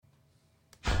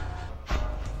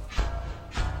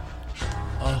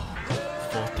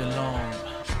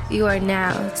You are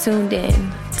now tuned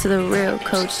in to the real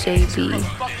Coach JB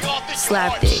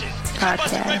Slapdick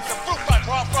Podcast.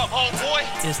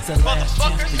 It's the last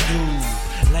chance for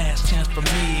you, last chance for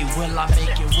me. Will I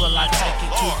make it? Will I take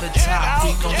it to the top?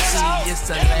 We gon' see. It's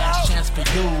the last chance for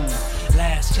you,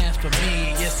 last chance for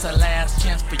me. It's the last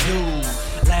chance for you,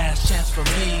 last chance for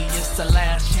me. It's the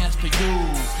last chance for you,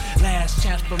 last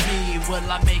chance for me. Will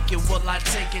I make it? Will I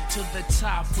take it to the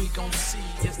top? We gon' see.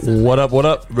 What up, what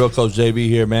up? Real Coach JB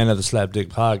here, man, of the Slapdick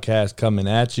Podcast coming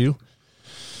at you.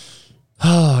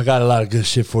 Oh, I got a lot of good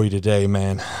shit for you today,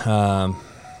 man. Let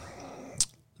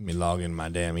me log in my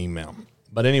damn email.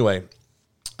 But anyway,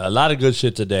 a lot of good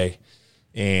shit today,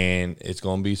 and it's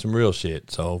going to be some real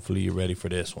shit, so hopefully you're ready for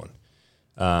this one.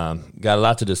 Got a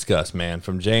lot to discuss, man,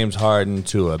 from James Harden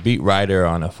to a beat writer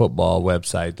on a football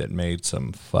website that made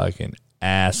some fucking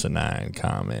asinine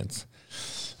comments.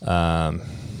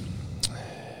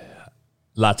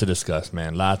 Lot to discuss,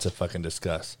 man. Lots to fucking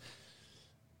discuss.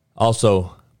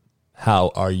 Also,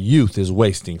 how our youth is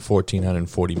wasting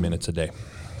 1,440 minutes a day.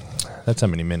 That's how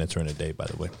many minutes are in a day, by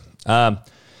the way.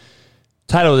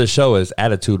 Title of this show is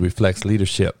Attitude Reflects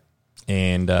Leadership.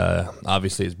 And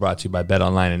obviously it's brought to you by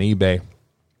BetOnline and eBay.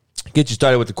 Get you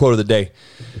started with the quote of the day.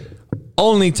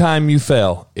 Only time you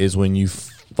fail is when you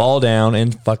fall down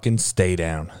and fucking stay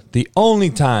down. The only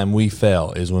time we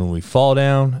fail is when we fall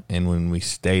down and when we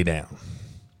stay down.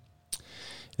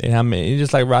 And how many,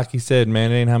 just like Rocky said,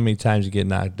 man, it ain't how many times you get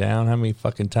knocked down. How many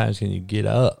fucking times can you get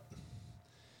up?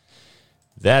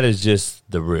 That is just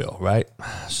the real, right?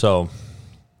 So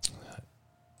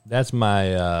that's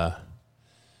my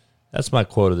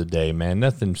quote of the day, man.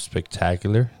 Nothing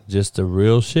spectacular, just the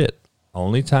real shit.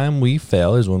 Only time we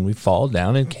fail is when we fall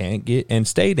down and can't get and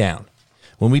stay down.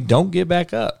 When we don't get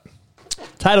back up.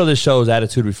 Title of this show is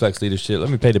Attitude Reflects Leadership. Let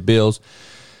me pay the bills.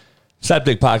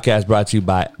 Slapdick Podcast brought to you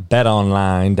by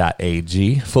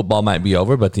betonline.ag. Football might be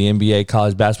over, but the NBA,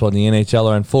 college basketball, and the NHL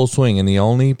are in full swing, and the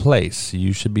only place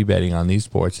you should be betting on these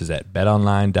sports is at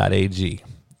betonline.ag.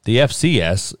 The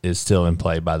FCS is still in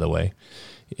play, by the way.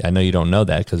 I know you don't know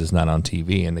that because it's not on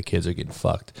TV, and the kids are getting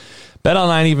fucked.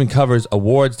 BetOnline even covers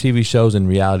awards, TV shows, and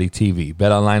reality TV.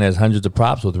 BetOnline has hundreds of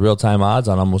props with real-time odds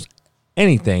on almost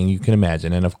anything you can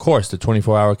imagine. And, of course, the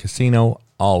 24-hour casino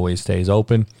always stays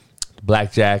open.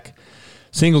 Blackjack,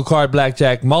 single-card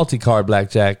blackjack, multi-card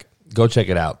blackjack. Go check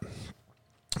it out.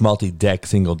 Multi-deck,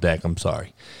 single-deck, I'm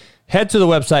sorry. Head to the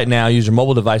website now. Use your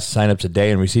mobile device to sign up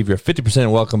today and receive your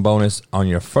 50% welcome bonus on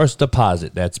your first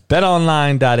deposit. That's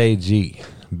betonline.ag.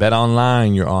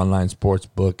 BetOnline, your online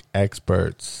sportsbook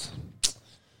experts.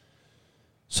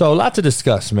 So, a lot to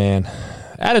discuss, man.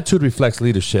 Attitude Reflects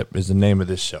Leadership is the name of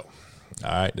this show.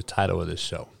 All right, the title of this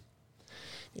show.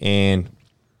 And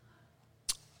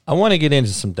I want to get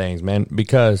into some things, man,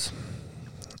 because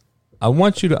I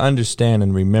want you to understand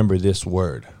and remember this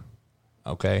word,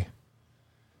 okay?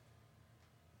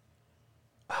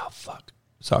 Oh, fuck.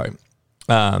 Sorry.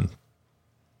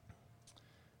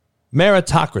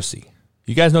 Meritocracy.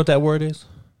 You guys know what that word is?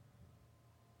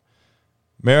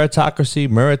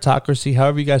 Meritocracy,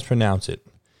 however you guys pronounce it,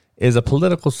 is a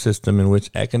political system in which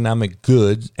economic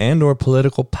goods and or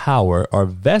political power are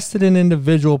vested in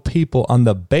individual people on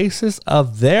the basis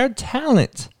of their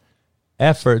talent,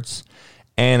 efforts,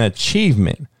 and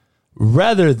achievement,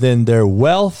 rather than their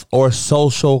wealth or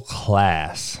social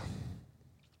class.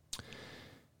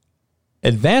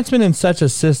 Advancement in such a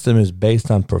system is based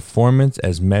on performance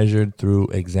as measured through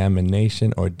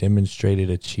examination or demonstrated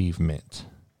achievement.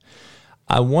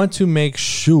 I want to make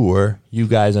sure you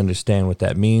guys understand what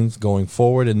that means going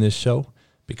forward in this show,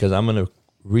 because I'm going to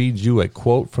read you a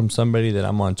quote from somebody that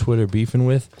I'm on Twitter beefing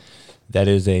with that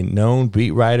is a known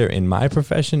beat writer in my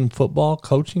profession, football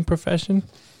coaching profession,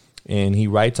 and he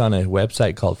writes on a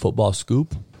website called Football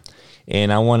Scoop.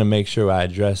 And I want to make sure I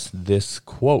address this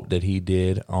quote that he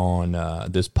did on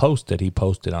this post that he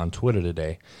posted on Twitter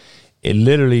today. It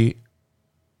literally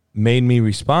made me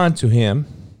respond to him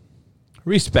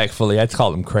respectfully. I'd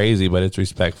call him crazy, but it's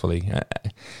respectfully.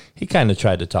 He kind of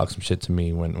tried to talk some shit to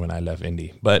me when I left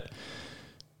Indy. But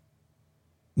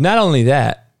not only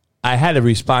that, I had to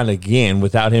respond again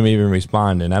without him even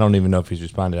responding. I don't even know if he's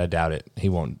responded. I doubt it. He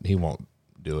won't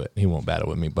do it. He won't battle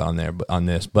with me on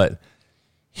this. But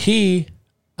I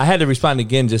had to respond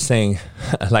again just saying,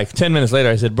 like 10 minutes later,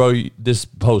 I said, bro, this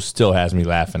post still has me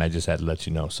laughing. I just had to let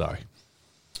you know. Sorry.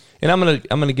 And I'm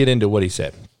gonna get into what he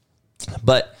said.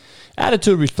 But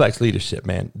attitude reflects leadership,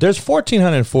 man. There's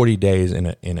 1,440 days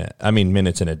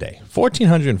minutes in a day.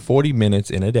 1,440 minutes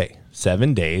in a day.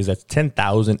 7 days, that's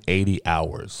 10,080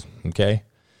 hours. Okay?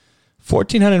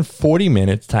 1,440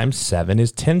 minutes times 7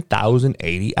 is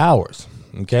 10,080 hours.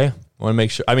 Okay? I want to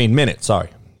make sure. Minutes, sorry.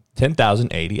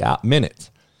 10,080 minutes.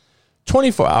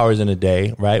 24 hours in a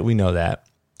day, right? We know that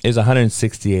is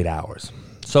 168 hours.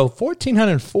 So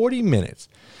 1,440 minutes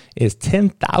is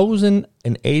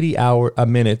 10,080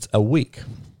 minutes a week.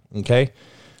 Okay.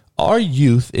 Our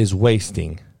youth is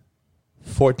wasting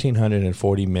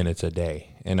 1,440 minutes a day.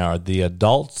 And are the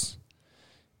adults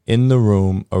in the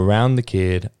room around the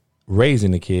kid, raising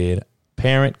the kid,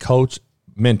 parent, coach,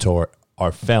 mentor,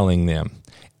 are failing them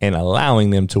and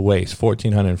allowing them to waste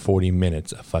 1,440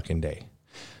 minutes a fucking day,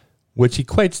 which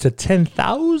equates to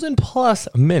 10,000 plus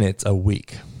minutes a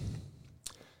week.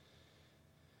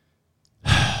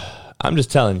 I'm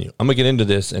just telling you, I'm going to get into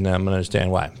this and I'm going to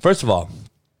understand why. First of all,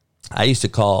 I used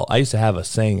to have a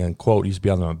saying and quote used to be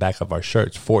on the back of our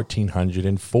shirts,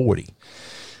 1,440.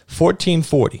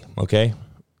 1,440, okay?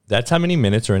 That's how many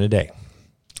minutes are in a day.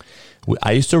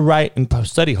 I used to write in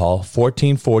study hall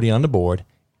 1,440 on the board,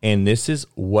 and this is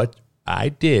what I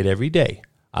did every day.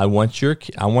 I want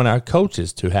our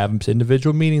coaches to have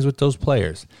individual meetings with those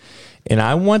players, and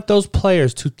I want those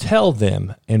players to tell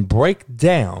them and break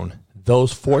down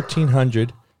those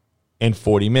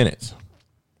 1,440 minutes.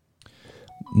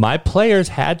 My players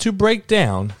had to break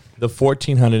down the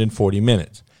 1,440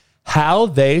 minutes, how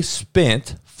they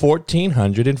spent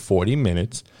 1,440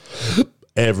 minutes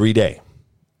every day.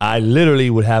 I literally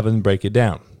would have them break it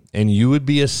down. And you would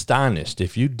be astonished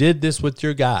if you did this with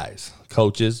your guys,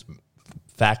 coaches,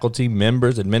 faculty,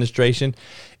 members, administration,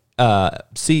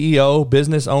 CEO,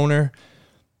 business owner.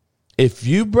 If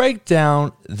you break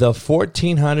down the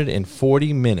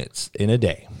 1,440 minutes in a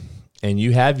day and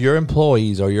you have your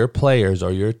employees or your players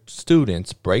or your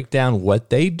students break down what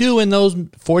they do in those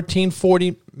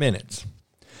 1,440 minutes,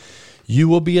 you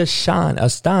will be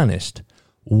astonished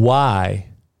why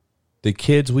the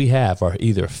kids we have are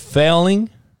either failing,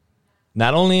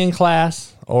 not only in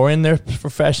class or in their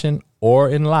profession or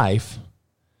in life,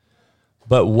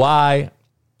 but why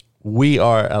we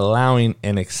are allowing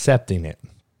and accepting it.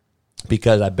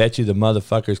 Because I bet you the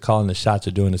motherfuckers calling the shots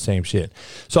are doing the same shit.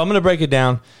 So I'm going to break it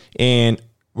down and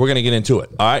we're going to get into it.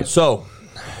 All right. So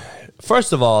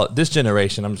first of all, this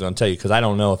generation, I'm just going to tell you, because I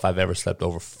don't know if I've ever slept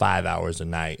over 5 hours a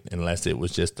night unless it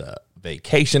was just a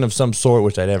vacation of some sort,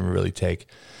 which I never really take.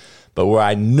 But where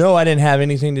I know I didn't have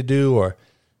anything to do or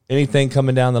anything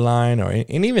coming down the line,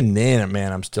 and even then,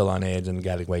 man, I'm still on edge and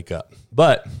got to wake up.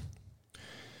 But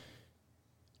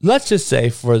let's just say,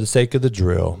 for the sake of the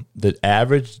drill, the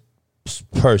average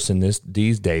person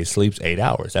these days sleeps 8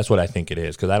 hours. That's what I think it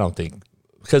is,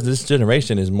 because this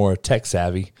generation is more tech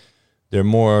savvy. They're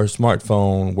more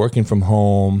smartphone, working from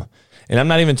home. And I'm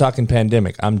not even talking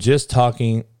pandemic. I'm just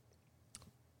talking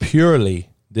purely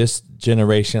this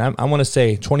generation. I want to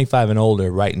say 25 and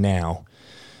older right now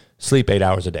sleep 8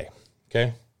 hours a day.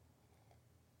 Okay.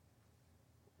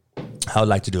 I would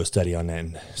like to do a study on that.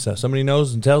 And so if somebody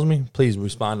knows and tells me, please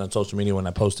respond on social media when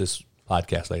I post this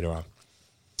podcast later on.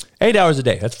 8 hours a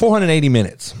day. That's 480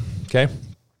 minutes. Okay.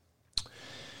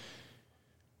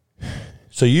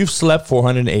 So you've slept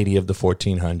 480 of the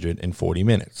 1,440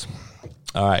 minutes.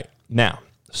 All right. Now,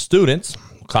 students,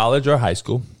 college or high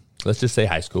school, let's just say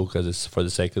high school because it's for the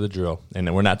sake of the drill.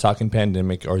 And we're not talking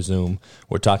pandemic or Zoom.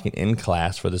 We're talking in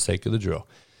class for the sake of the drill.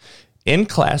 In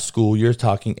class school, you're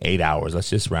talking 8 hours. Let's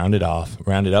just round it off.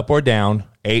 Round it up or down,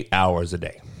 8 hours a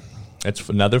day. That's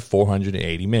another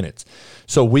 480 minutes.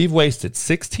 So we've wasted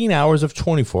 16 hours of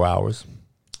 24 hours,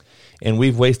 and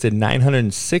we've wasted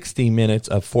 960 minutes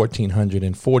of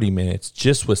 1,440 minutes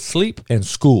just with sleep and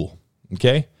school,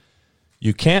 okay?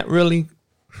 You can't really,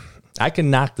 I can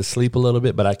knock the sleep a little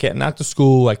bit, but I can't knock the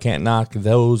school. I can't knock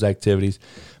those activities.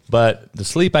 But the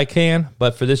sleep I can,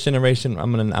 but for this generation,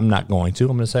 I'm not going to.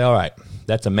 I'm going to say, all right,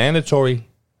 that's a mandatory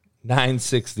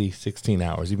 960, 16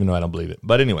 hours, even though I don't believe it.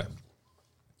 But anyway,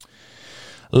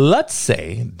 let's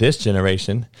say this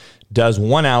generation does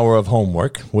 1 hour of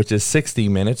homework, which is 60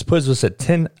 minutes, puts us at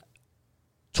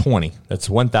 1020. That's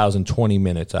 1,020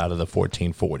 minutes out of the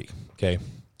 1,440, okay?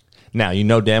 Now, you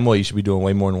know damn well you should be doing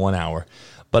way more than 1 hour.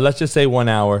 But let's just say 1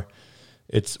 hour.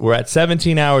 We're at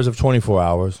 17 hours of 24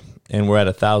 hours, and we're at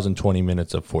 1,020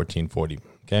 minutes of 1,440,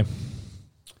 okay?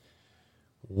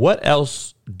 What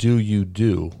else do you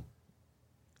do,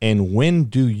 and when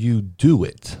do you do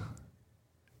it,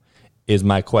 is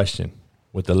my question.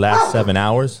 With the last 7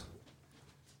 hours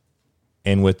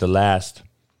and with the last,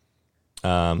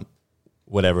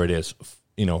 whatever it is,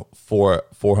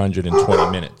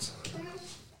 420 minutes.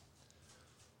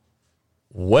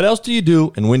 What else do you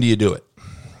do, and when do you do it?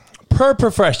 Per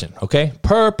profession, okay?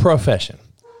 Per profession.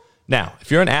 Now,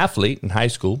 if you're an athlete in high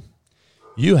school,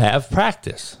 you have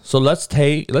practice. So let's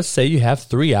say you have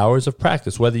 3 hours of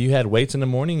practice. Whether you had weights in the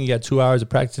morning, you got 2 hours of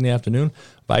practice in the afternoon,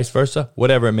 vice versa,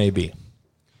 whatever it may be.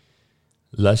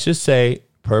 Let's just say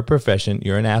per profession,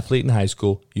 you're an athlete in high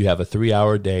school, you have a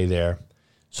 3-hour day there.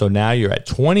 So now you're at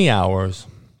 20 hours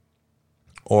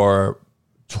or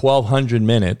 1,200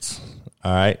 minutes,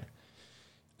 all right,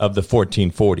 of the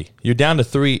 1440. You're down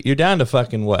to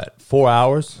fucking what, 4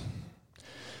 hours?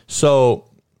 So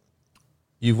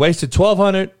you've wasted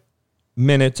 1,200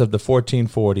 minutes of the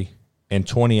 1440 and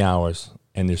 20 hours,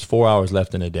 and there's 4 hours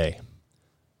left in a day.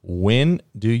 When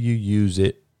do you use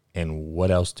it, and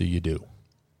what else do you do?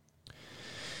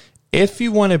 If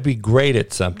you want to be great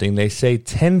at something, they say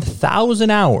 10,000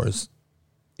 hours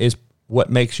is what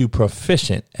makes you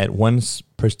proficient at one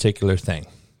particular thing.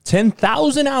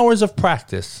 10,000 hours of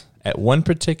practice at one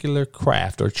particular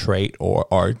craft or trait or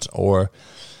art or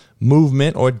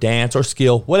movement or dance or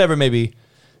skill, whatever it may be.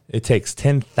 It takes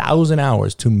 10,000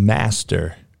 hours to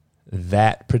master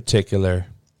that particular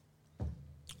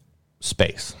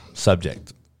space,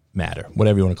 subject, matter,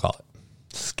 whatever you want to call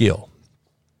it, skill.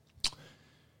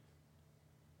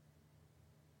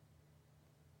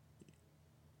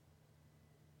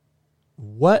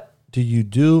 What do you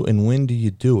do and when do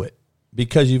you do it?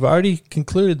 Because you've already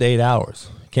concluded the 8 hours.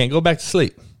 Can't go back to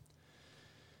sleep.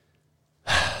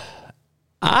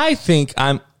 I think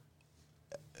I'm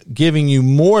giving you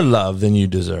more love than you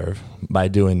deserve by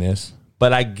doing this,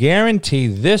 but I guarantee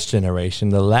this generation,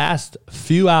 the last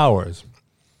few hours,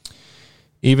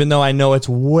 even though I know it's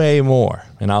way more,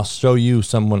 and I'll show you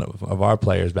someone of our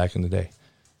players back in the day,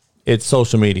 it's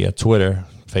social media, Twitter,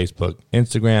 Facebook,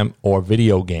 Instagram, or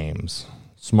video games,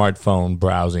 smartphone,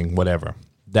 browsing, whatever.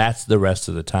 That's the rest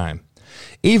of the time.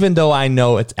 Even though I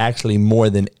know it's actually more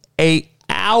than 8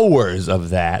 hours of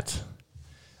that,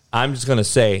 I'm just going to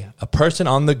say a person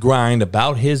on the grind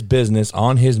about his business,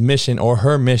 on his mission or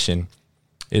her mission,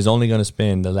 is only going to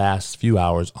spend the last few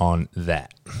hours on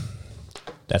that.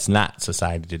 That's not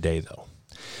society today, though.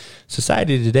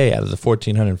 Society today, out of the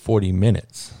 1,440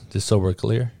 minutes, just so we're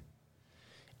clear,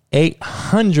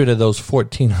 800 of those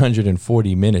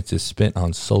 1,440 minutes is spent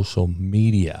on social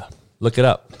media. Look it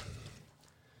up.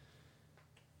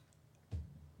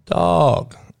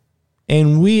 Dog.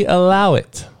 And we allow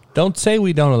it. Don't say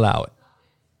we don't allow it.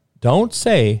 Don't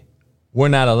say we're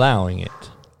not allowing it.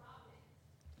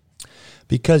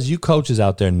 Because you coaches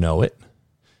out there know it.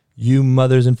 You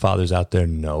mothers and fathers out there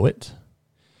know it.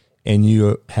 And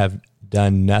you have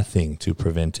done nothing to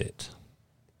prevent it.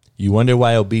 You wonder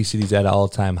why obesity is at an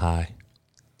all-time high.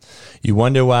 You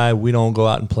wonder why we don't go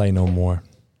out and play no more.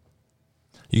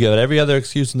 You got every other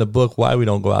excuse in the book why we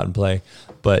don't go out and play,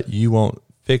 but you won't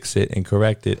fix it and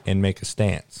correct it and make a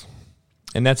stance.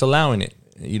 And that's allowing it.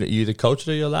 You either coach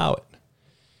it or you allow it.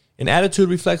 And attitude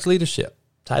reflects leadership.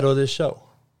 Title of this show.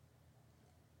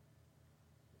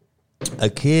 A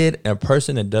kid, a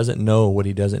person that doesn't know what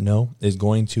he doesn't know is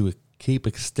going to keep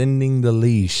extending the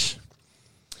leash.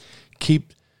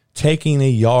 Keep taking a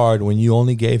yard when you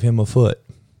only gave him a foot.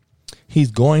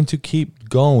 He's going to keep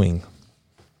going.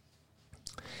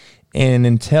 And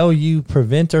until you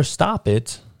prevent or stop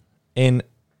it and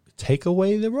take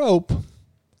away the rope,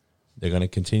 they're going to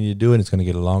continue to do it. It's going to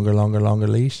get a longer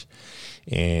leash.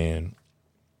 And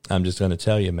I'm just going to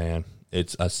tell you, man,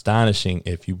 it's astonishing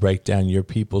if you break down your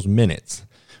people's minutes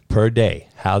per day,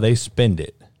 how they spend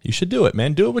it. You should do it,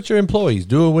 man. Do it with your employees.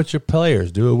 Do it with your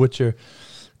players. Do it with your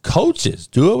coaches.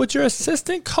 Do it with your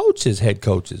assistant coaches, head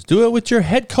coaches. Do it with your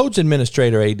head coach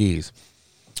administrator, ADs.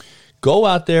 Go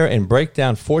out there and break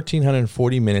down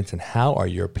 1,440 minutes and how are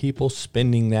your people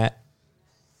spending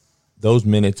those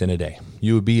minutes in a day.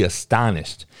 You would be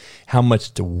astonished how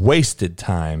much wasted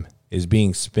time is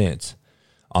being spent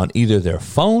on either their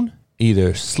phone,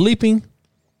 either sleeping,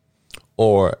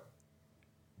 or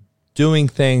doing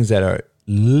things that are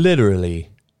literally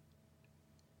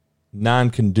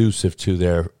non-conducive to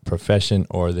their profession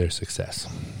or their success.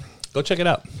 Go check it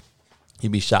out.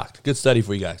 You'd be shocked. Good study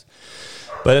for you guys.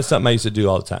 But it's something I used to do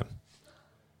all the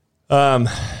time.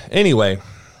 Anyway,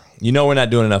 you know we're not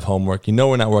doing enough homework. You know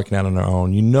we're not working out on our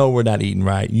own. You know we're not eating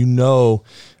right. You know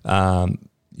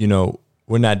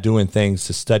we're not doing things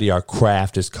to study our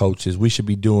craft as coaches. We should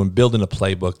be building a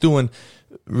playbook, doing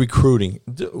recruiting.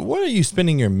 What are you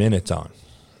spending your minutes on?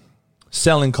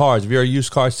 Selling cars. If you're a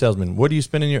used car salesman, what are you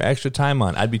spending your extra time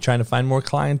on? I'd be trying to find more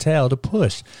clientele to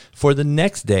push for the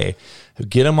next day.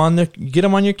 Get them on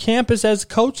your campus as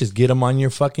coaches. Get them on your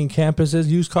fucking campus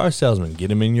as used car salesmen. Get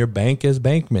them in your bank as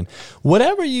bankmen.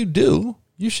 Whatever you do,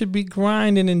 you should be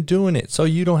grinding and doing it so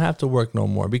you don't have to work no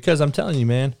more. Because I'm telling you,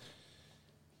 man,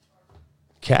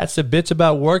 Cats that bitch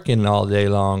about working all day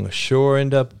long sure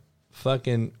end up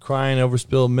fucking crying over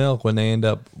spilled milk when they end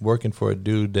up working for a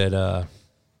dude that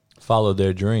followed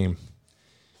their dream.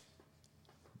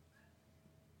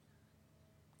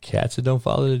 Cats that don't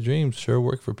follow their dreams sure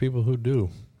work for people who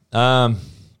do. But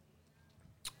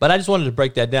I just wanted to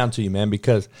break that down to you, man,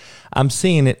 because I'm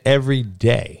seeing it every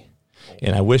day.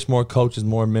 And I wish more coaches,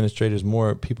 more administrators,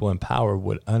 more people in power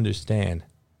would understand.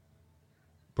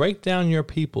 Break down your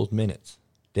people's minutes.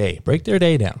 Break their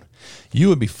day down. You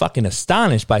would be fucking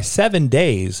astonished by 7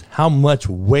 days how much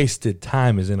wasted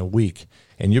time is in a week.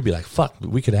 And you'll be like, fuck,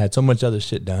 we could have had so much other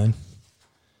shit done.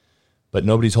 But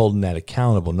nobody's holding that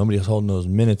accountable. Nobody's holding those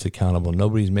minutes accountable.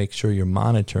 Nobody's making sure you're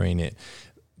monitoring it.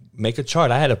 Make a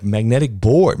chart. I had a magnetic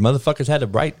board. Motherfuckers had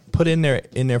to put in their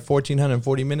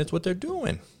 1,440 minutes what they're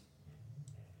doing.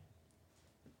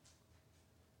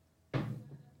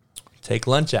 Take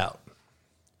lunch out.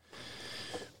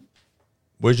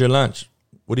 Where's your lunch?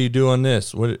 What do you do on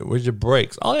this? Where's your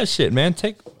breaks? All that shit, man.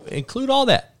 Include all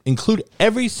that. Include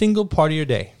every single part of your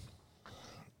day.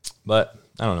 But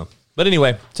I don't know. But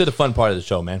anyway, to the fun part of the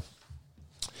show, man.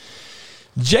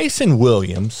 Jason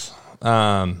Williams,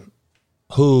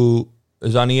 who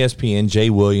is on ESPN, Jay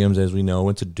Williams, as we know,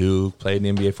 went to Duke, played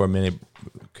in the NBA for a minute,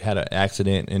 had an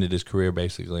accident, ended his career,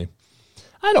 basically.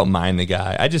 I don't mind the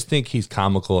guy. I just think he's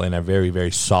comical and a very, very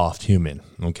soft human,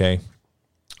 okay?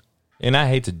 And I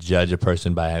hate to judge a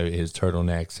person by his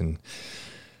turtlenecks and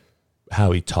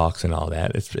how he talks and all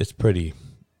that. It's pretty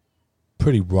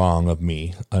wrong of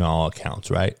me on all accounts,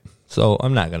 right? So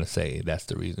I'm not going to say that's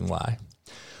the reason why.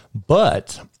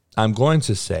 But I'm going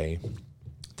to say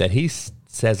that he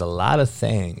says a lot of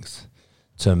things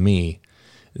to me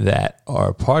that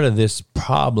are part of this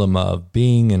problem of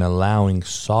being and allowing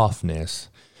softness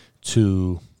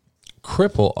to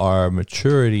cripple our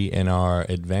maturity and our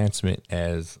advancement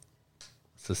as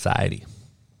society.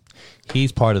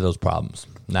 He's part of those problems,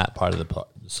 not part of the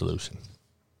solution.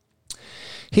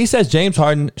 He says James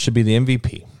Harden should be the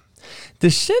MVP. The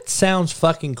shit sounds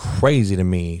fucking crazy to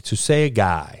me to say a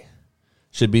guy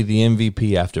should be the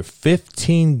MVP after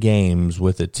 15 games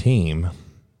with a team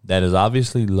that is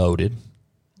obviously loaded,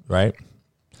 right?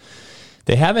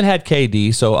 They haven't had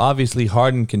KD, so obviously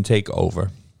Harden can take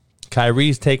over.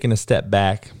 Kyrie's taken a step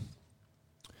back,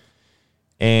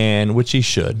 and which he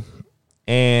should.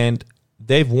 And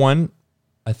they've won,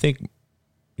 I think,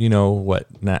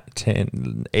 not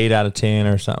 10, 8 out of 10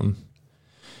 or something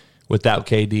without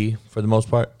KD for the most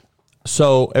part.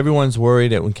 So everyone's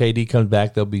worried that when KD comes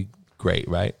back, they'll be great,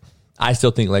 right? I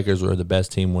still think Lakers are the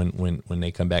best team when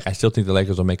they come back. I still think the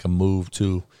Lakers will make a move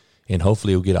too, and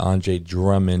hopefully we'll get an Andre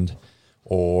Drummond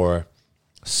or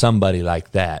somebody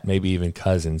like that, maybe even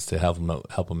Cousins to help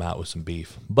them out with some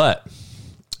beef. But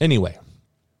anyway,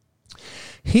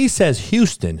 he says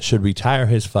Houston should retire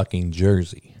his fucking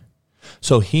jersey.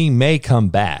 So he may come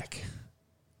back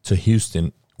to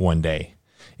Houston one day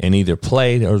and either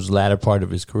play the latter part of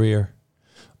his career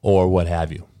or what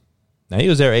have you. Now, he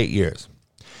was there 8 years.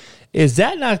 Is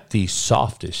that not the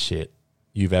softest shit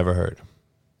you've ever heard?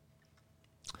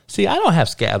 See, I don't have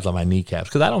scabs on my kneecaps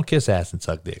because I don't kiss ass and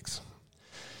suck dicks.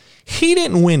 He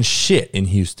didn't win shit in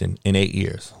Houston in 8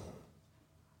 years.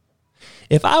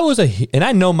 If I was and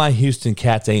I know my Houston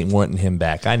Cats ain't wanting him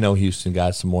back. I know Houston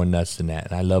got some more nuts than that,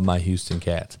 and I love my Houston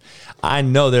Cats. I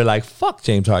know they're like, fuck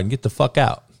James Harden, get the fuck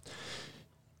out.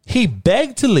 He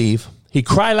begged to leave. He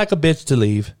cried like a bitch to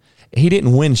leave. He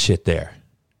didn't win shit there.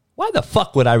 Why the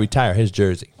fuck would I retire his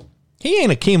jersey? He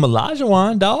ain't Akeem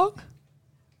Olajuwon, dog.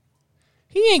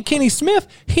 He ain't Kenny Smith.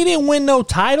 He didn't win no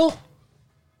title.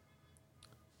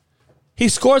 He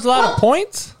scores a lot of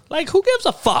points. Like, who gives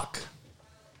a fuck?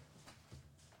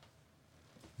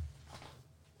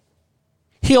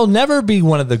 He'll never be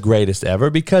one of the greatest ever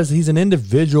because he's an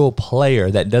individual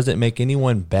player that doesn't make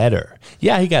anyone better.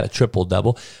 Yeah, he got a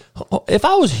triple-double. If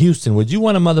I was Houston, would you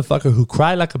want a motherfucker who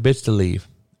cried like a bitch to leave,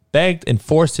 begged and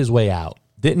forced his way out,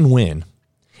 didn't win,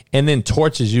 and then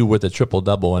torches you with a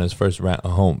triple-double on his first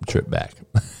home trip back?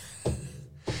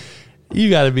 You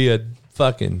got to be a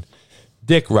fucking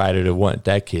dick rider to want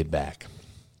that kid back.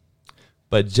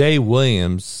 But Jay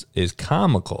Williams is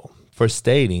comical for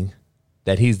stating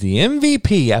that he's the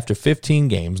MVP after 15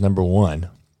 games, number one,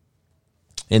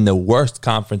 in the worst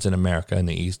conference in America, in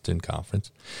the Eastern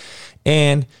Conference.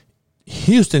 And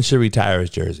Houston should retire his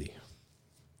jersey.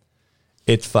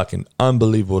 It's fucking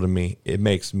unbelievable to me. It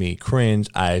makes me cringe.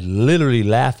 I literally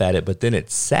laugh at it, but then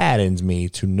it saddens me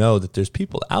to know that there's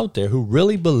people out there who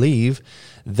really believe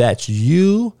that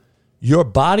your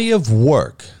body of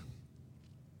work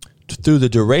through the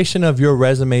duration of your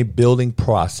resume building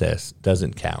process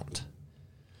doesn't count.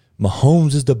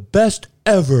 Mahomes is the best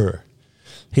ever.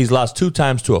 He's lost 2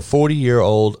 times to a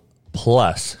 40-year-old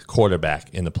plus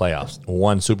quarterback in the playoffs.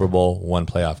 1 Super Bowl, 1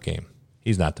 playoff game.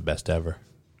 He's not the best ever.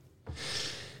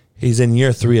 He's in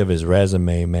year 3 of his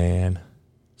resume, man.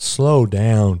 Slow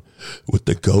down with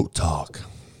the GOAT talk.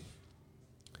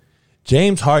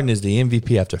 James Harden is the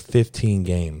MVP after 15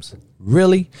 games.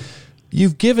 Really?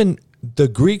 You've given the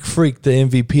Greek Freak the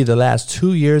MVP the last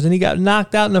 2 years, and he got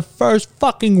knocked out in the first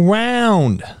fucking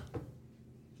round.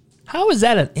 How is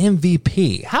that an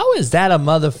MVP? How is that a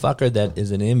motherfucker that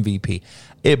is an MVP?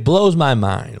 It blows my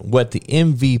mind what the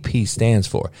MVP stands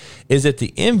for. Is it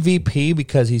the MVP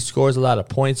because he scores a lot of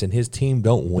points and his team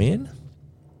don't win?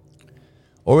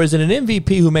 Or is it an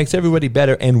MVP who makes everybody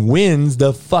better and wins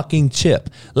the fucking chip?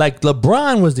 Like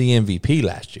LeBron was the MVP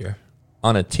last year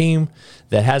on a team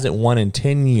that hasn't won in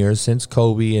 10 years since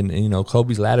Kobe. And you know,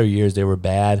 Kobe's latter years, they were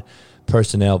bad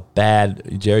personnel,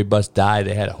 bad. Jerry Buss died.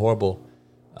 They had a horrible,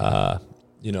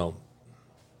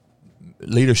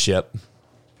 leadership.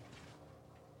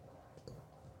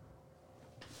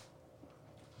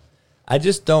 I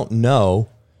just don't know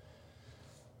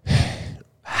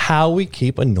how we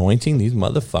keep anointing these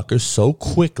motherfuckers so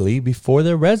quickly before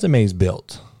their resume's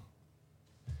built.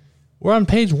 We're on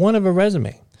page 1 of a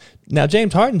resume. Now,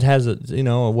 James Harden has a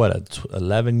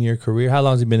 11-year career. How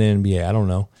long has he been in the NBA? I don't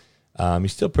know.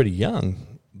 He's still pretty young,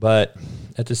 but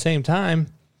at the same time,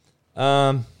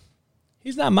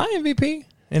 he's not my MVP,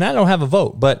 and I don't have a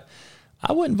vote, but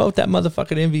I wouldn't vote that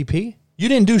motherfucker MVP. You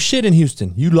didn't do shit in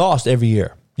Houston. You lost every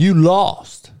year. You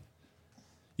lost.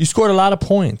 You scored a lot of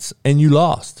points, and you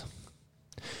lost.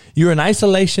 You're an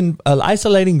isolating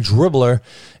dribbler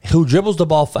who dribbles the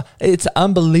ball. It's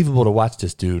unbelievable to watch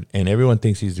this dude, and everyone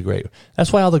thinks he's the great.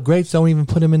 That's why all the greats don't even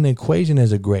put him in the equation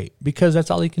as a great, because that's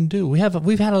all he can do.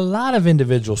 We've had a lot of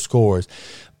individual scores.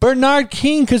 Bernard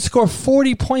King could score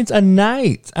 40 points a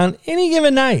night on any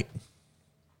given night.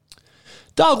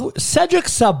 Dog, Cedric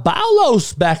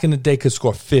Ceballos back in the day could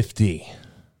score 50.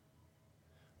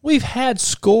 We've had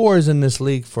scores in this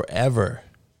league forever.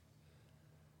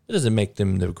 It doesn't make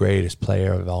them the greatest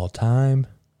player of all time.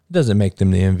 It doesn't make them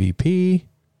the MVP.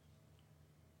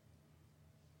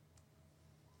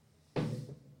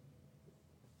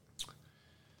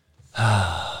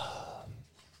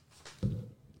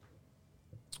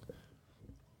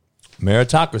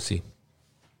 Meritocracy.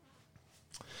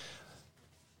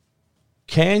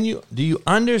 Do you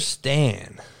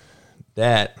understand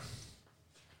that?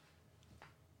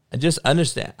 I just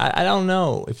understand. I don't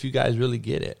know if you guys really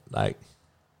get it. Like,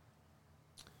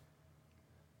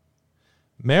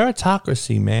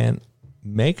 meritocracy, man.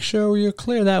 Make sure you're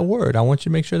clear that word. I want you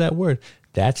to make sure that word.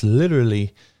 That's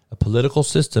literally a political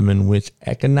system in which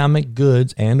economic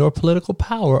goods and or political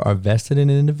power are vested in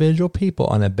individual people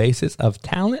on a basis of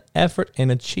talent, effort,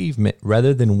 and achievement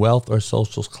rather than wealth or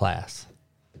social class.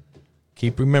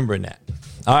 Keep remembering that.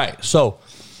 All right, so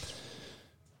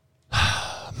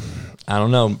I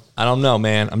don't know,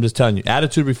 man. I'm just telling you.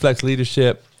 Attitude reflects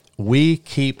leadership. We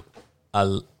keep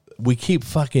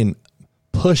fucking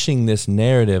pushing this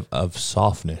narrative of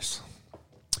softness.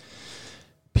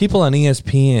 People on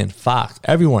ESPN, Fox,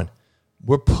 everyone,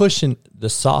 we're pushing the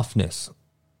softness.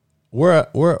 We're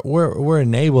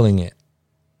enabling it.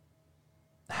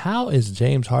 How is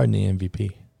James Harden the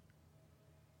MVP?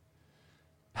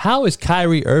 How is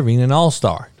Kyrie Irving an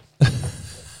all-star?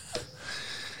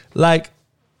 Like,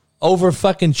 over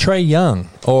fucking Trae Young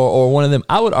or one of them.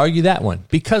 I would argue that one.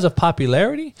 Because of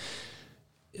popularity,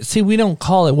 see, we don't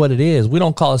call it what it is. We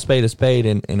don't call a spade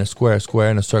and a square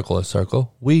and a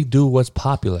circle. We do what's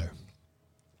popular.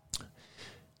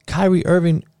 Kyrie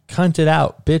Irving cunted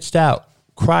out, bitched out,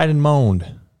 cried and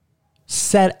moaned,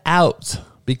 set out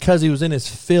because he was in his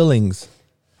feelings.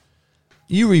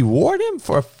 You reward him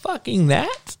for fucking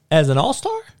that as an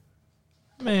all-star?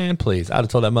 Man, please. I'd have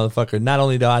told that motherfucker, not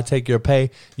only do I take your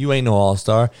pay, you ain't no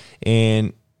all-star,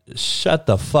 and shut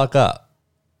the fuck up.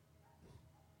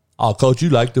 Oh, coach, you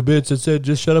like the bitch that said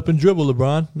just shut up and dribble,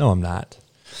 LeBron. No, I'm not.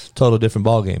 Total different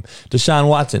ball game. Deshaun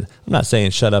Watson, I'm not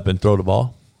saying shut up and throw the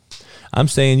ball. I'm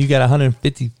saying you got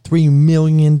 $153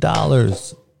 million.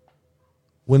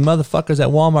 When motherfuckers at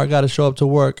Walmart got to show up to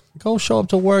work, go show up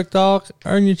to work, dog.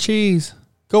 Earn your cheese.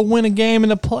 Go win a game in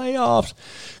the playoffs.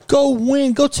 Go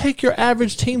win. Go take your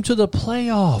average team to the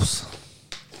playoffs.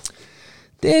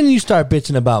 Then you start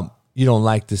bitching about you don't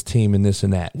like this team and this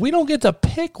and that. We don't get to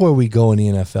pick where we go in the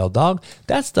NFL, dog.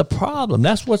 That's the problem.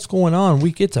 That's what's going on.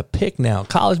 We get to pick now.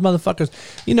 College motherfuckers.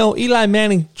 You know, Eli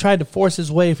Manning tried to force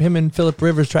his way. Him and Phillip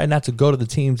Rivers tried not to go to the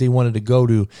teams they wanted to go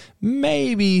to.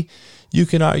 Maybe you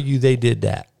can argue they did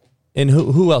that. And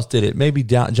who else did it? Maybe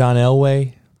John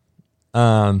Elway.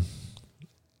 I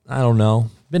don't know.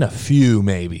 Been a few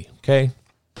maybe, okay?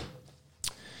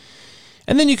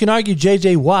 And then you can argue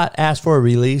J.J. Watt asked for a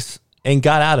release and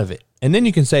got out of it. And then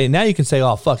you can say,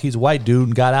 oh, fuck, he's a white dude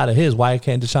and got out of his. Why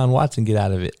can't Deshaun Watson get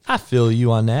out of it? I feel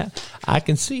you on that. I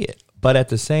can see it. But at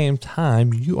the same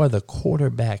time, you are the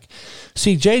quarterback.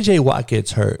 See, J.J. Watt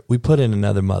gets hurt. We put in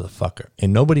another motherfucker,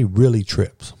 and nobody really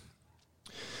trips.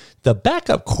 The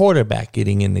backup quarterback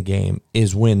getting in the game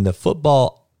is when the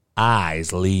football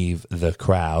eyes leave the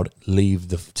crowd, leave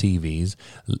the TVs,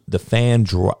 the fan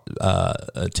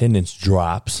attendance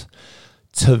drops,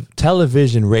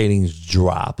 television ratings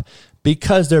drop,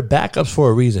 because they're backups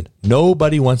for a reason.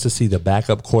 Nobody wants to see the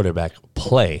backup quarterback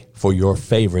play for your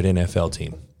favorite NFL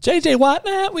team. J.J. Watt,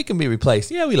 we can be replaced.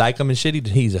 Yeah, we like him and shit.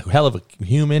 He's a hell of a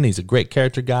human. He's a great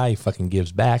character guy. He fucking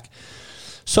gives back.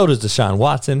 So does Deshaun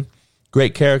Watson.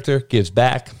 Great character, gives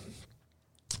back.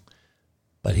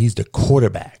 But he's the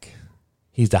quarterback.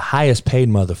 He's the highest paid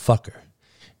motherfucker.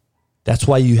 That's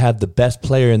why you have the best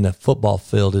player in the football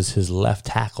field is his left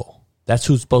tackle. That's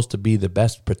who's supposed to be the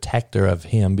best protector of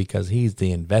him because he's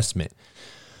the investment.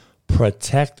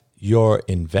 Protect your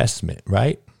investment,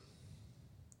 right?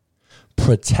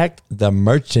 Protect the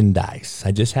merchandise.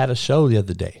 I just had a show the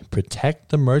other day. Protect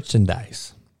the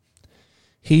merchandise.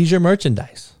 He's your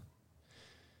merchandise.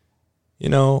 You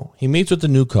know, he meets with the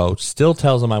new coach, still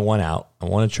tells him I want out, I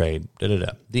want to trade,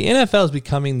 The NFL is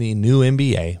becoming the new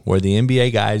NBA, where the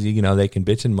NBA guys, you know, they can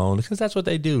bitch and moan, because that's what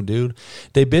they do, dude.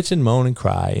 They bitch and moan and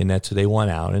cry, and that's what they want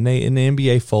out, and the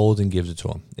NBA folds and gives it to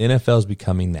them. The NFL is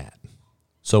becoming that.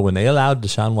 So when they allowed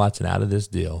Deshaun Watson out of this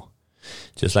deal,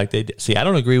 just like they did. See, I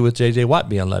don't agree with J.J. Watt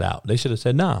being let out. They should have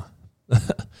said, nah.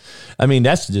 I mean,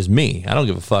 that's just me. I don't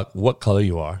give a fuck what color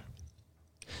you are.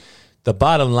 The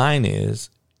bottom line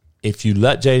is, if you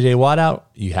let J.J. Watt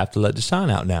out, you have to let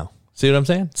Deshaun out now. See what I'm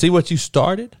saying? See what you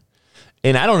started?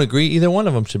 And I don't agree either one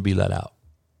of them should be let out.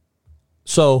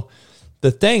 So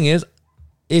the thing is,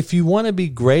 if you want to be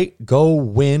great, go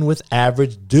win with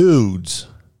average dudes.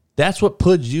 That's what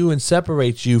puts you and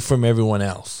separates you from everyone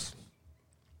else.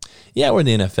 Yeah, we're in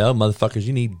the NFL, motherfuckers.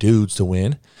 You need dudes to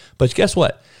win. But guess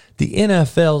what? The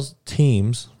NFL's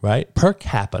teams, right, per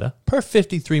capita, per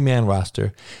 53-man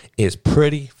roster, is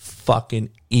pretty fucking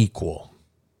equal.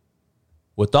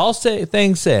 With all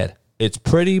things said, it's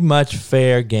pretty much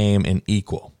fair game and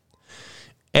equal.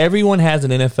 Everyone has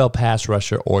an NFL pass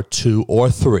rusher or two or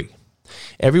three.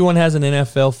 Everyone has an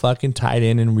NFL fucking tight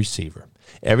end and receiver.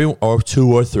 Or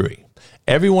two or three.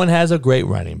 Everyone has a great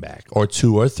running back or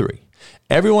two or three.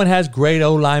 Everyone has great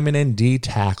O-linemen and D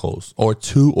tackles, or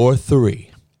two or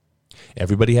three.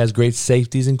 Everybody has great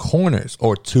safeties and corners,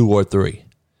 or two or three.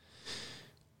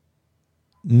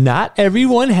 Not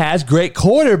everyone has great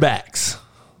quarterbacks.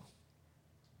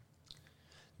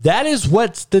 That is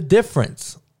what's the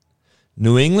difference.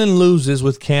 New England loses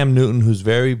with Cam Newton, who's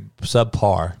very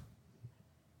subpar.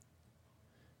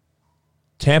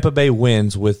 Tampa Bay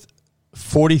wins with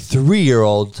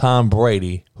 43-year-old Tom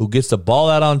Brady, who gets the ball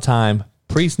out on time.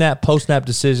 Pre-snap, post-snap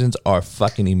decisions are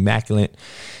fucking immaculate,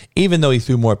 even though he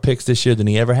threw more picks this year than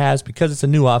he ever has, because it's a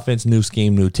new offense, new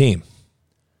scheme, new team.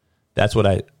 That's what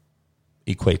I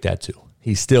equate that to.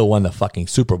 He still won the fucking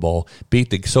Super Bowl, beat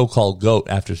the so-called GOAT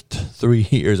after 3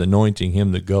 years anointing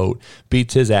him the GOAT,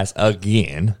 beats his ass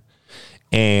again,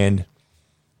 and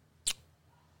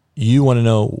you want to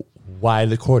know why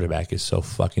the quarterback is so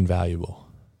fucking valuable.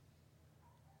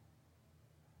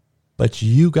 But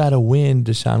you got to win,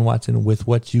 Deshaun Watson, with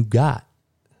what you got.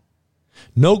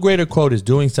 No greater quote is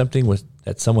doing something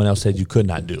that someone else said you could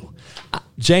not do.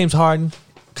 James Harden,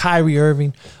 Kyrie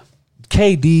Irving,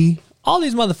 KD, all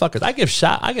these motherfuckers. I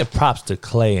give props to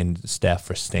Clay and Steph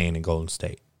for staying in Golden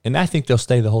State. And I think they'll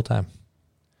stay the whole time.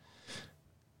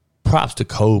 Props to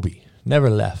Kobe. Never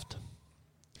left.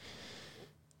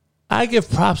 I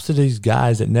give props to these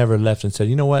guys that never left and said,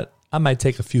 you know what? I might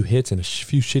take a few hits and a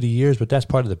few shitty years, but that's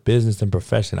part of the business and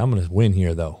profession. I'm going to win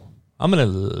here, though. I'm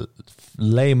going to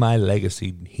lay my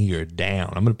legacy here down.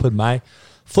 I'm going to put my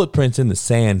footprints in the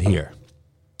sand here.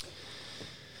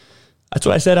 That's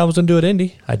what I said I was going to do at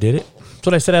Indy. I did it. That's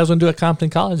what I said I was going to do at Compton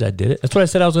College. I did it. That's what I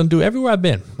said I was going to do everywhere I've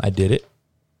been. I did it.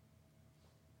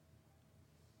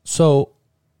 So,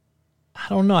 I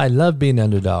don't know. I love being the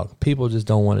underdog. People just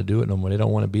don't want to do it no more. They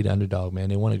don't want to be the underdog, man.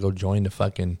 They want to go join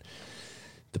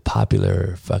the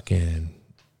popular fucking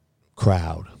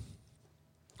crowd.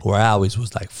 Where I always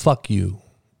was like, fuck you.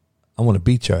 I want to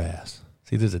beat your ass.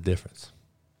 See, there's a difference.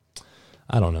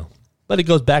 I don't know. But it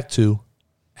goes back to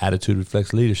attitude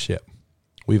reflects leadership.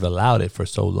 We've allowed it for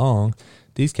so long.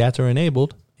 These cats are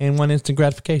enabled and want instant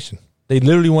gratification. They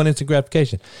literally want instant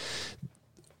gratification.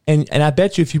 And I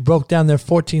bet you if you broke down their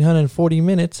 1,440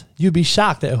 minutes, you'd be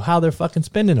shocked at how they're fucking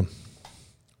spending them.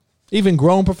 Even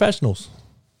grown professionals.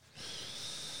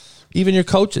 Even your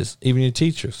coaches. Even your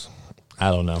teachers.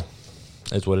 I don't know.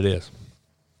 That's what it is.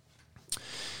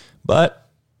 But,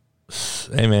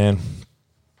 hey, man.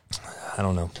 I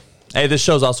don't know. Hey, this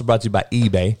show is also brought to you by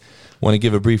eBay. Want to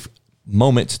give a brief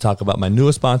moment to talk about my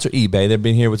newest sponsor, eBay. They've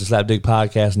been here with the Slapdick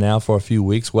Podcast now for a few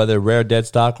weeks. Whether rare dead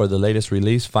stock or the latest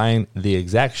release, find the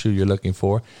exact shoe you're looking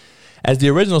for. As the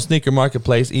original sneaker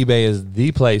marketplace, eBay is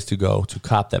the place to go to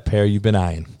cop that pair you've been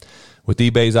eyeing. With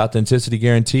eBay's authenticity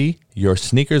guarantee, your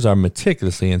sneakers are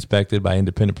meticulously inspected by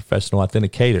independent professional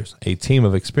authenticators. A team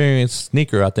of experienced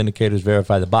sneaker authenticators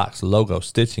verify the box, logo,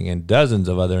 stitching, and dozens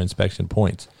of other inspection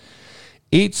points.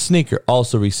 Each sneaker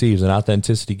also receives an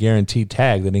authenticity guarantee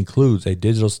tag that includes a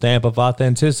digital stamp of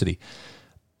authenticity,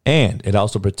 and it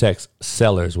also protects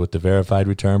sellers with the verified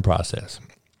return process.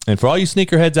 And for all you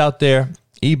sneakerheads out there,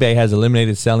 eBay has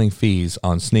eliminated selling fees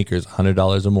on sneakers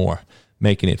 $100 or more,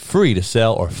 making it free to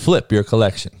sell or flip your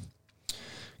collection.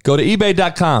 Go to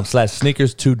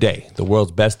ebay.com/sneakers today, the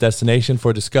world's best destination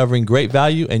for discovering great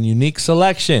value and unique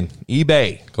selection.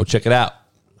 eBay. Go check it out.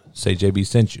 Say JB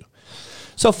sent you.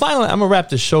 So finally, I'm going to wrap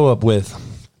this show up with,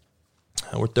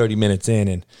 we're 30 minutes in,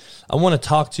 and I want to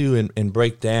talk to you and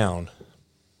break down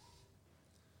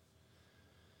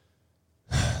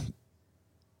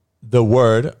the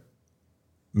word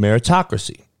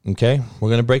meritocracy, okay? We're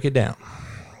going to break it down.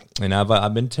 And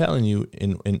I've been telling you,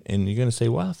 and you're going to say,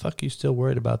 well, fuck, you still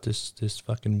worried about this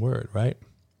fucking word, right?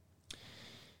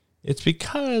 It's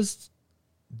because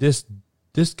this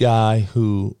guy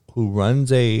who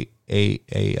runs a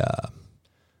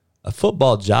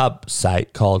football job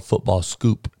site called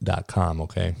footballscoop.com,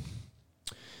 okay?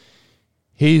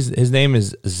 His name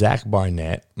is Zach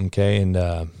Barnett, okay? And,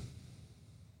 I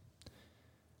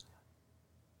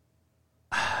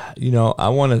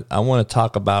want to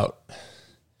talk about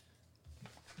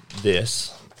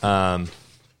this and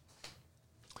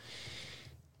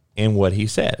what he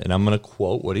said. And I'm going to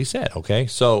quote what he said, okay?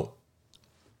 So,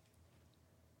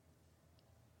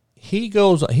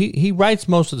 he writes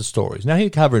most of the stories. Now, he's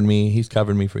covered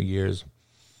me for years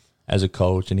as a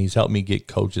coach, and he's helped me get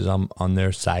coaches on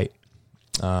their site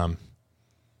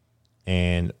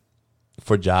and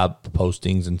for job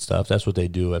postings and stuff. That's what they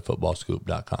do at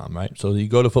footballscoop.com, right? So you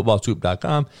go to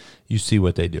footballscoop.com, you see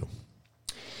what they do.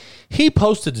 He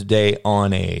posted today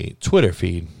on a Twitter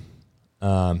feed,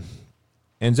 and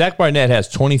Zach Barnett has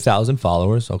 20,000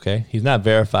 followers, okay? He's not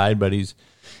verified, but he's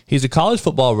a college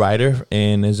football writer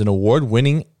and is an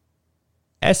award-winning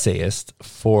essayist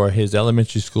for his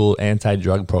elementary school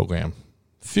anti-drug program,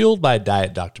 fueled by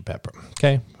Diet Dr. Pepper,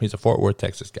 okay? He's a Fort Worth,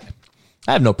 Texas guy.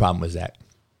 I have no problem with Zach.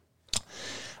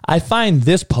 I find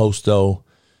this post, though,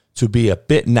 to be a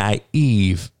bit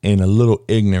naive and a little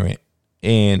ignorant,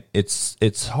 and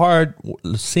it's hard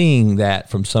seeing that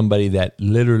from somebody that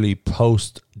literally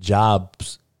posts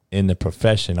jobs in the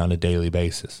profession on a daily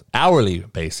basis, hourly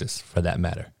basis for that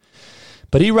matter.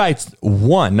 But he writes,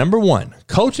 number one,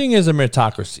 coaching is a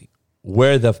meritocracy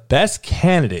where the best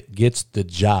candidate gets the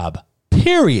job,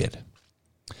 period.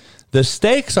 The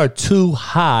stakes are too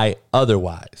high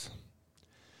otherwise.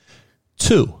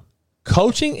 2,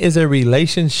 coaching is a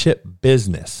relationship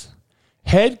business.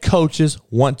 Head coaches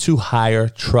want to hire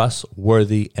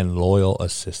trustworthy and loyal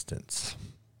assistants.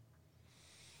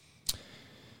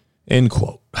 End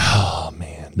quote. Oh,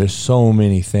 man. There's so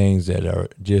many things that are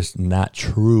just not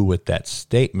true with that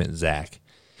statement, Zach.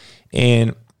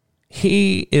 And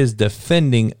he is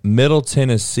defending Middle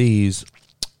Tennessee's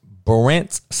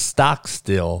Brent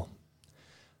Stockstill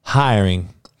hiring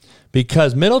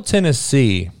because Middle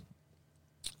Tennessee,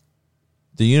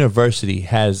 the university,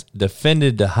 has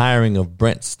defended the hiring of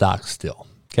Brent Stockstill.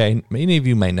 Okay, many of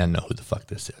you may not know who the fuck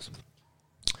this is.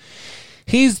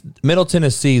 He's Middle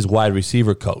Tennessee's wide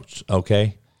receiver coach,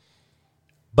 okay?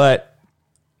 But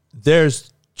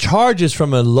there's charges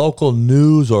from a local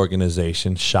news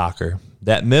organization, shocker,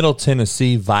 that Middle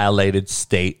Tennessee violated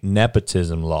state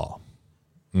nepotism law,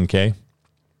 okay?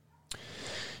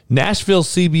 Nashville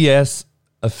CBS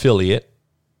affiliate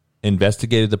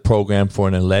investigated the program for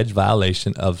an alleged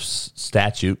violation of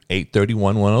statute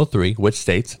 831-103, which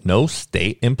states no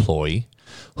state employee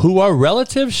who are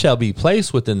relatives shall be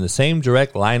placed within the same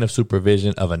direct line of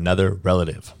supervision of another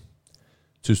relative.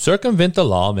 To circumvent the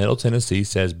law, Middle Tennessee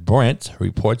says Brent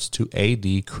reports to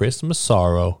AD Chris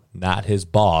Massaro, not his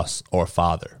boss or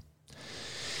father.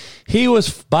 He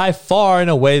was by far and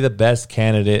away the best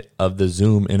candidate of the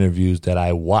Zoom interviews that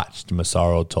I watched,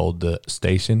 Massaro told the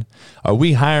station. Are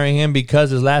we hiring him because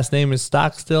his last name is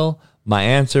Stockstill? My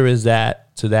answer is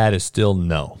to that is still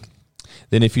no.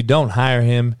 Then if you don't hire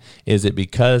him, is it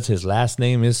because his last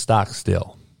name is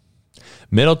Stockstill?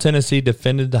 Middle Tennessee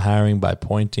defended the hiring by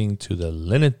pointing to the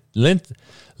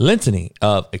litany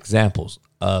of examples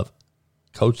of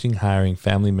coaching hiring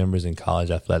family members in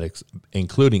college athletics,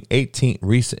 including 18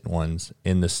 recent ones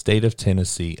in the state of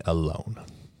Tennessee alone.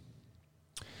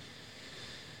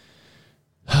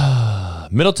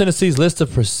 Middle Tennessee's list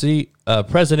of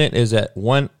president is at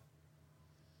 1.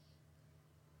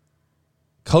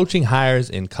 Coaching hires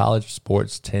in college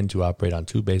sports tend to operate on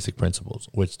 2 basic principles,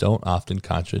 which don't often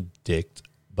contradict,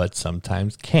 but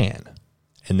sometimes can.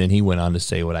 And then he went on to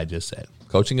say what I just said.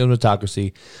 Coaching is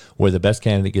meritocracy, where the best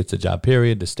candidate gets the job,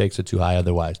 period. The stakes are too high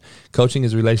otherwise. Coaching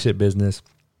is relationship business.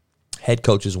 Head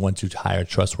coaches want to hire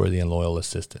trustworthy and loyal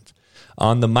assistants.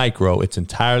 On the micro, it's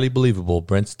entirely believable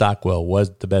Brent Stockwell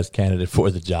was the best candidate for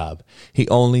the job. He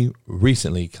only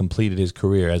recently completed his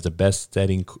career as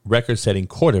the record-setting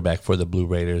quarterback for the Blue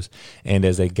Raiders, and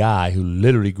as a guy who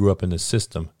literally grew up in the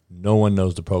system, no one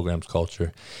knows the program's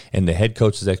culture and the head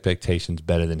coach's expectations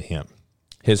better than him.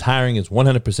 His hiring is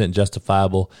 100%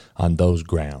 justifiable on those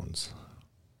grounds.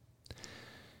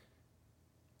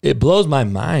 It blows my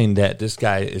mind that this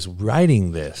guy is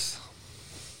writing this.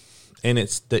 And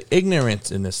it's the ignorance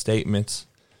in the statements,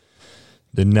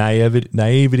 the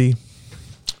naivety,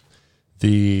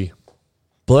 the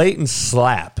blatant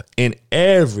slap in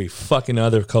every fucking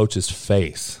other coach's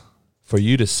face for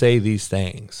you to say these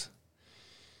things.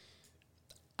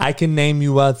 I can name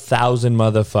you 1,000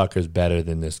 motherfuckers better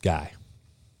than this guy.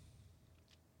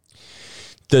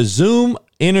 The Zoom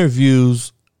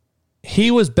interviews,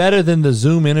 he was better than the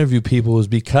Zoom interview people was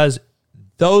because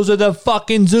those are the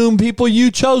fucking Zoom people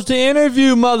you chose to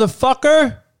interview,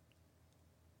 motherfucker.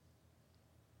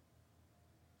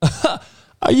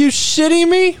 Are you shitting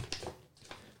me?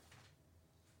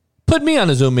 Put me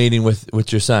on a Zoom meeting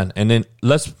with your son, and then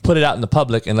let's put it out in the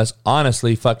public, and let's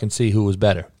honestly fucking see who was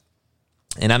better.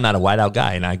 And I'm not a wideout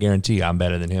guy, and I guarantee you I'm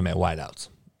better than him at wideouts.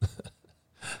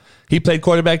 He played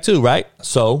quarterback too, right?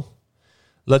 So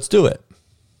let's do it.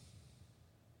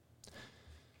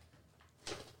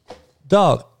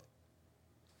 Dog,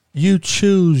 you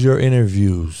choose your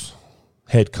interviews,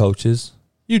 head coaches.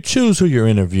 You choose who you're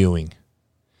interviewing.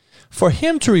 For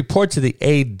him to report to the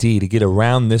AD to get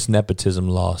around this nepotism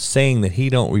law, saying that he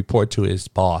don't report to his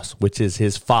boss, which is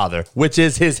his father, which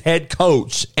is his head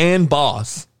coach and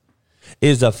boss,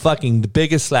 is the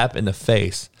biggest slap in the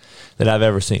face that I've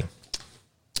ever seen.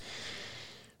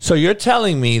 So you're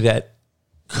telling me that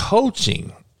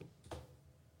coaching,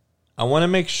 I want to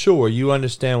make sure you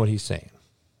understand what he's saying.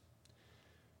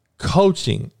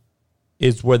 Coaching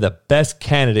is where the best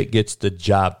candidate gets the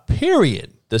job,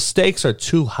 period. The stakes are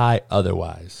too high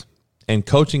otherwise. And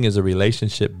coaching is a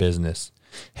relationship business.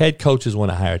 Head coaches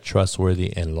want to hire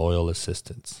trustworthy and loyal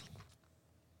assistants.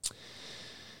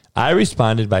 I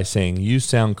responded by saying, you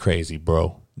sound crazy,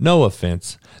 bro. No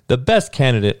offense. The best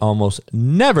candidate almost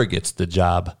never gets the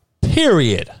job,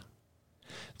 period.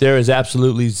 There is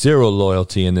absolutely zero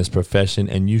loyalty in this profession,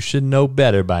 and you should know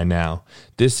better by now.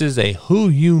 This is a who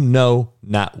you know,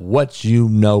 not what you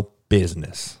know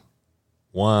business.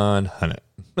 100.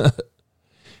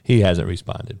 He hasn't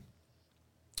responded.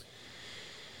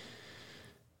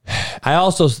 I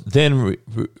also then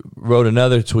wrote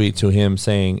another tweet to him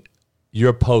saying,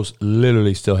 your post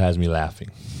literally still has me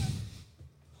laughing.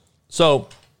 So,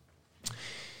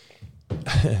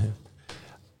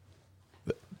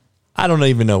 I don't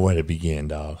even know where to begin,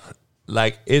 dog.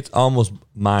 Like, it's almost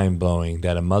mind-blowing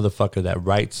that a motherfucker that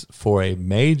writes for a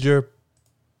major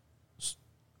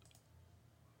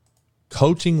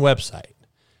coaching website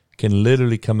can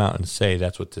literally come out and say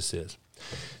that's what this is.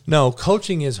 No,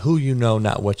 coaching is who you know,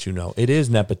 not what you know. It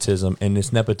is nepotism, and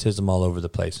it's nepotism all over the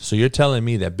place. So you're telling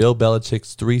me that Bill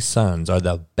Belichick's 3 sons are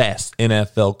the best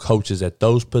NFL coaches at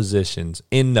those positions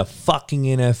in the fucking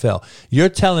NFL. You're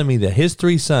telling me that his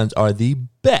 3 sons are the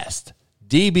best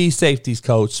DB safeties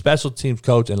coach, special teams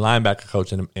coach, and linebacker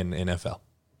coach in NFL.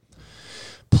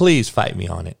 Please fight me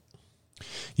on it.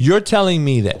 You're telling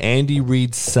me that Andy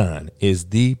Reid's son is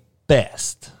the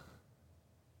best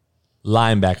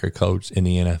linebacker coach in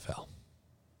the NFL.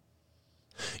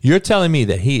 You're telling me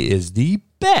that he is the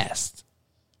best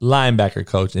linebacker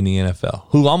coach in the NFL,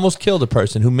 who almost killed a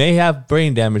person, who may have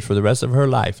brain damage for the rest of her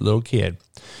life, little kid,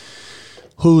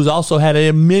 who's also had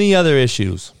many other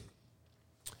issues.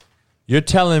 You're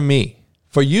telling me,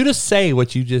 for you to say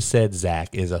what you just said,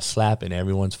 Zach, is a slap in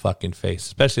everyone's fucking face,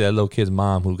 especially that little kid's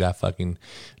mom who got fucking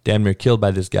damn near killed by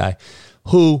this guy,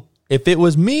 who if it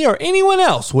was me or anyone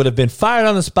else, would have been fired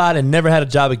on the spot and never had a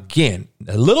job again.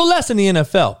 A little less in the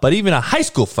NFL, but even a high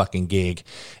school fucking gig.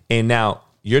 And now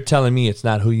you're telling me it's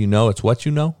not who you know, it's what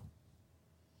you know?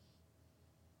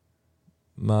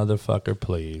 Motherfucker,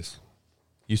 please.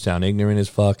 You sound ignorant as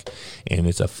fuck, and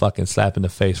it's a fucking slap in the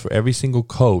face for every single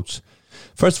coach.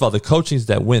 First of all, the coaches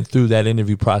that went through that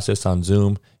interview process on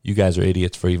Zoom, you guys are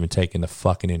idiots for even taking the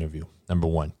fucking interview. Number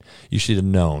one, you should have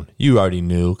known. You already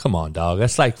knew. Come on, dog.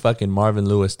 That's like fucking Marvin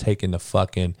Lewis taking the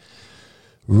fucking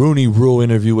Rooney Rule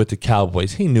interview with the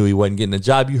Cowboys. He knew he wasn't getting a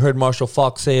job. You heard Marshall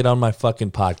Faulk say it on my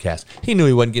fucking podcast. He knew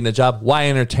he wasn't getting a job. Why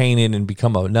entertain it and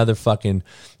become another fucking,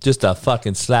 just a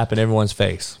fucking slap in everyone's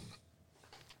face?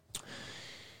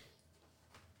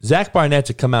 Zach Barnett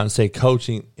to come out and say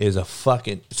coaching is a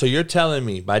fucking... So you're telling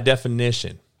me, by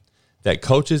definition, that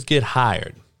coaches get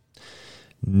hired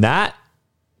not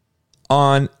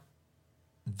on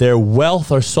their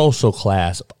wealth or social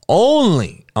class,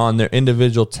 only on their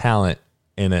individual talent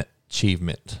and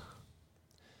achievement.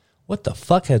 What the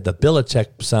fuck had the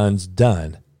Belichick sons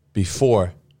done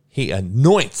before he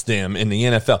anoints them in the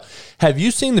NFL? Have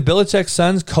you seen the Belichick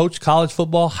sons coach college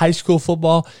football, high school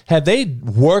football? Have they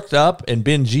worked up and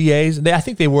been GAs? I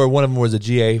think they were. One of them was a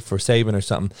GA for Saban or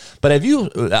something. But have you?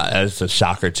 It's a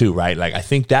shocker too, right? Like I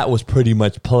think that was pretty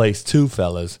much place too,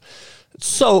 fellas.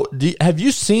 So have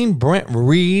you seen Brent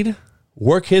Reed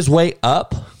work his way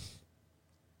up?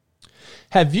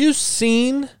 Have you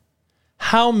seen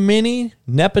how many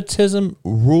nepotism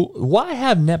rule? Why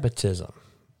have nepotism?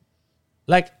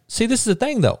 Like, see, this is the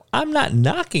thing, though. I'm not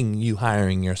knocking you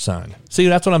hiring your son. See,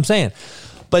 that's what I'm saying.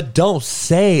 But don't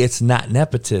say it's not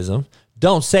nepotism.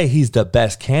 Don't say he's the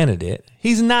best candidate.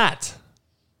 He's not.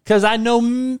 Because I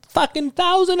know fucking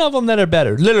 1,000 of them that are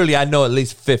better. Literally, I know at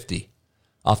least 50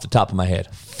 off the top of my head.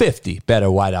 50 better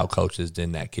wideout coaches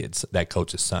than that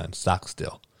coach's son,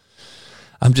 Stockstill.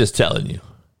 I'm just telling you.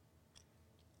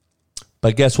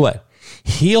 But guess what?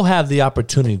 He'll have the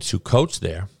opportunity to coach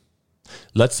there.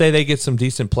 Let's say they get some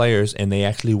decent players and they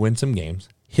actually win some games.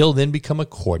 He'll then become a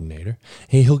coordinator.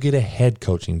 And he'll get a head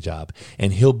coaching job.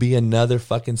 And he'll be another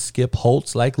fucking Skip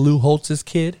Holtz like Lou Holtz's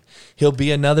kid. He'll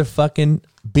be another fucking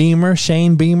Beamer,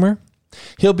 Shane Beamer.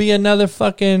 He'll be another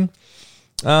fucking,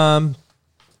 goddamn,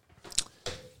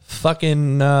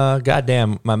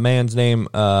 my man's name,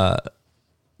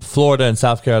 Florida and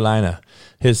South Carolina.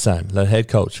 His son, the head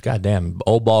coach. Goddamn,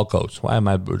 old ball coach. Why am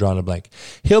I drawing a blank?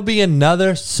 He'll be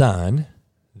another son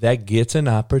that gets an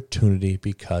opportunity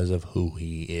because of who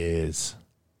he is.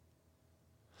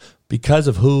 Because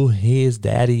of who his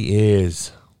daddy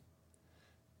is.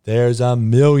 There's a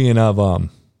million of them.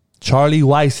 Charlie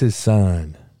Weiss's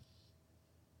son.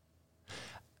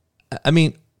 I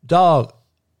mean, dog,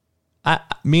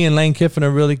 me and Lane Kiffin are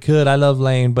really good. I love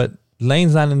Lane, but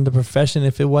Lane's not in the profession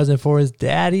if it wasn't for his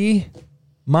daddy.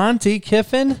 Monty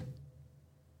Kiffin.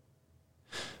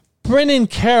 Brennan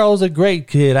Carroll's a great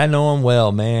kid. I know him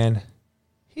well, man.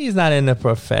 He's not in the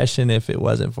profession if it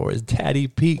wasn't for his daddy,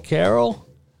 Pete Carroll.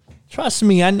 Trust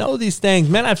me, I know these things.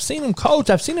 Man, I've seen him coach.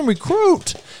 I've seen him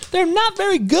recruit. They're not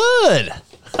very good.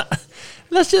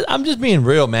 I'm just being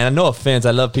real, man. No offense.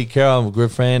 I love Pete Carroll. I'm a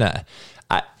good friend.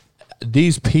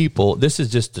 These people, this is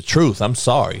just the truth. I'm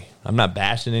sorry. I'm not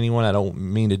bashing anyone. I don't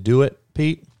mean to do it,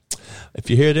 Pete, if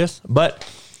you hear this. But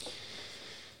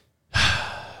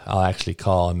I'll actually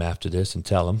call him after this and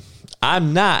tell him.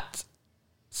 I'm not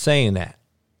saying that.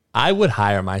 I would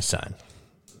hire my son.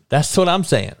 That's what I'm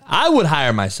saying. I would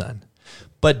hire my son.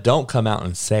 But don't come out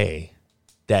and say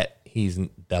that he's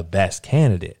the best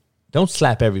candidate. Don't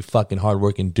slap every fucking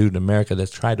hardworking dude in America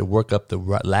that's tried to work up the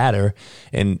ladder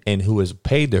and who has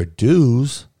paid their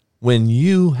dues when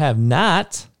you have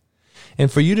not. And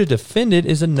for you to defend it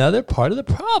is another part of the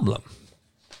problem.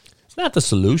 It's not the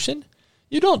solution.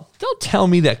 You don't tell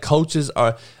me that coaches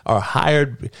are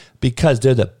hired because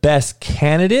they're the best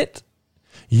candidate.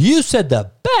 You said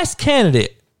the best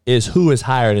candidate is who is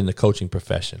hired in the coaching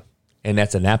profession. And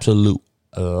that's an absolute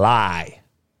lie.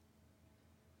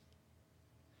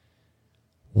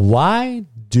 Why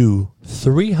do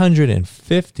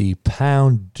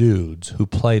 350-pound dudes who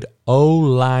played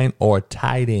O-line or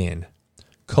tight end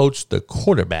coach the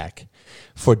quarterback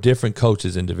for different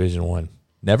coaches in Division I?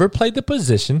 Never played the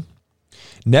position.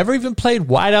 Never even played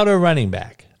wideout or running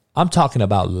back. I'm talking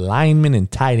about linemen and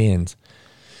tight ends.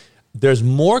 There's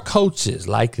more coaches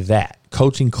like that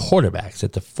coaching quarterbacks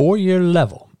at the 4-year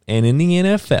level and in the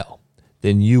NFL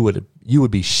than you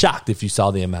would be shocked if you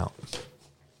saw the amount.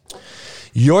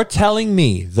 You're telling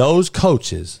me those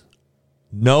coaches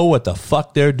know what the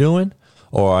fuck they're doing,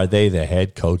 or are they the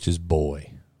head coach's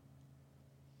boy?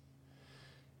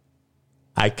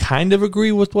 I kind of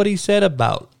agree with what he said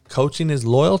about coaching is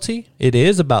loyalty. It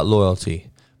is about loyalty,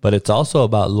 but it's also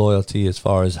about loyalty as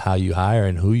far as how you hire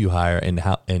and who you hire and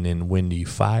how and then when do you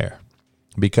fire.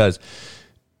 Because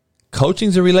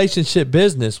coaching's a relationship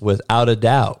business without a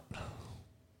doubt.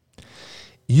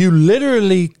 You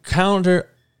literally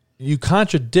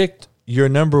contradict your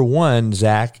number one,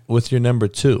 Zach, with your number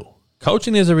two.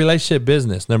 Coaching is a relationship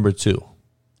business, number two.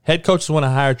 Head coaches want to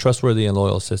hire trustworthy and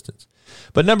loyal assistants.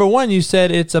 But number one, you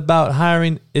said it's about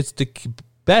hiring, it's the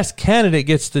best candidate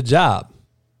gets the job.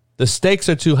 The stakes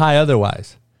are too high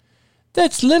otherwise.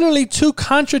 That's literally two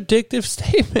contradictive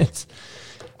statements.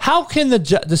 How can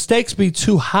the stakes be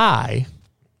too high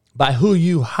by who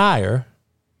you hire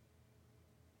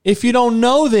if you don't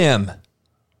know them?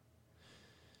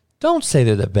 Don't say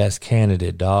they're the best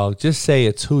candidate, dog. Just say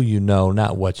it's who you know,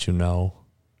 not what you know.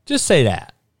 Just say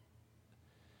that.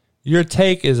 Your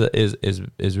take is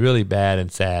really bad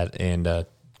and sad, and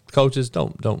coaches,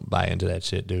 don't buy into that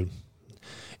shit, dude.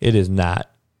 It is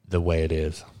not the way it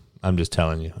is. I'm just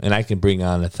telling you. And I can bring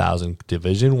on 1,000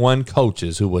 Division I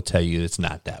coaches who will tell you it's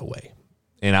not that way.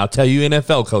 And I'll tell you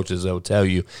NFL coaches that will tell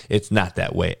you it's not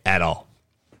that way at all.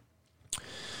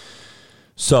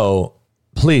 So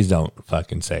please don't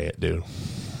fucking say it, dude. All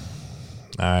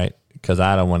right? Because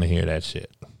I don't want to hear that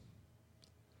shit.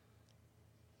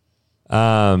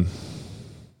 I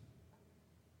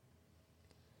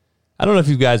don't know if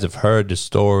you guys have heard the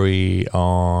story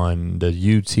on the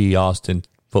UT Austin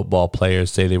football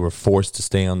players say they were forced to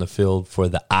stay on the field for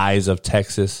the eyes of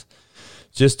Texas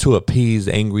just to appease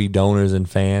angry donors and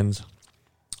fans.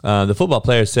 The football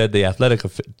players said the athletic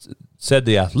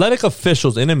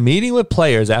officials in a meeting with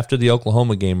players after the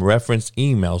Oklahoma game referenced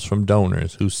emails from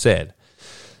donors who said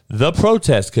the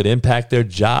protest could impact their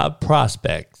job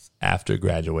prospects after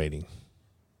graduating.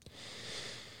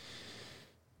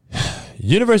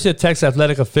 University of Texas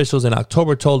athletic officials in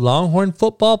October told Longhorn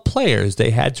football players they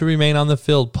had to remain on the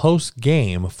field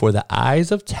post-game for the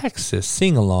Eyes of Texas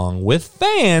sing-along with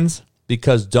fans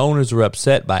because donors were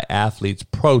upset by athletes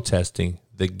protesting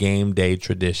the game day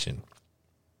tradition.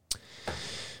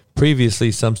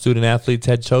 Previously, some student athletes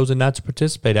had chosen not to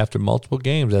participate after multiple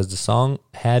games as the song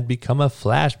had become a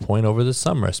flashpoint over the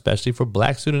summer, especially for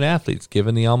black student athletes,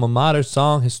 given the alma mater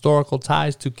song historical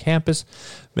ties to campus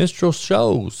minstrel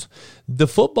shows. The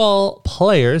football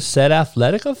players said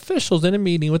athletic officials in a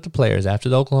meeting with the players after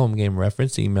the Oklahoma game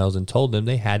referenced emails and told them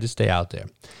they had to stay out there.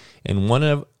 And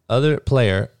one other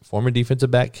player, former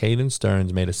defensive back Caden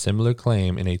Stearns, made a similar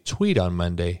claim in a tweet on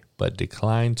Monday, but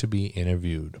declined to be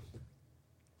interviewed.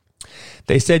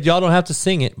 They said, y'all don't have to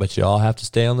sing it, but y'all have to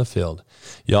stay on the field.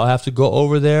 Y'all have to go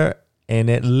over there and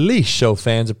at least show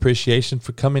fans appreciation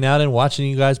for coming out and watching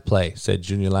you guys play, said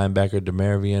junior linebacker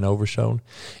Demarivian Overshone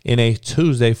in a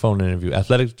Tuesday phone interview.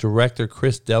 Athletic director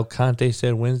Chris Del Conte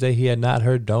said Wednesday he had not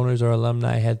heard donors or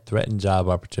alumni had threatened job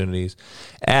opportunities,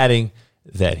 adding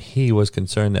that he was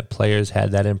concerned that players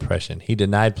had that impression. He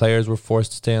denied players were forced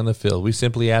to stay on the field. We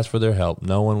simply asked for their help.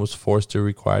 No one was forced or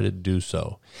required to do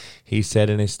so, he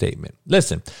said in a statement.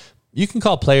 Listen, you can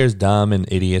call players dumb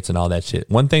and idiots and all that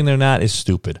shit. One thing they're not is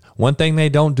stupid. One thing they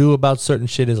don't do about certain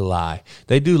shit is lie.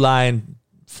 They do lie and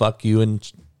fuck you and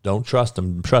don't trust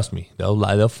them. Trust me. They'll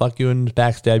lie. They'll fuck you and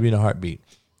backstab you in a heartbeat.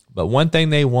 But one thing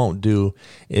they won't do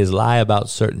is lie about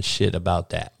certain shit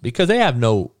about that because they have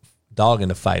no dog in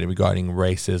the fight regarding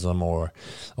racism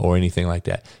or anything like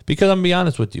that. Because I'm gonna be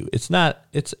honest with you,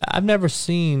 I've never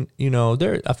seen,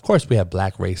 there, of course we have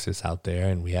black racists out there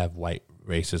and we have white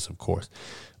racists, of course,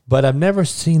 but I've never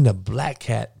seen the black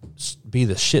cat be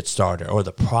the shit starter or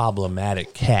the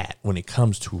problematic cat when it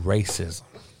comes to racism.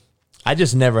 I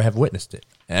just never have witnessed it.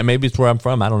 And maybe it's where I'm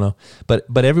from, I don't know.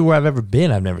 But everywhere I've ever been,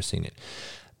 I've never seen it.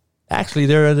 Actually,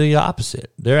 they're the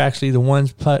opposite. They're actually the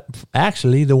ones.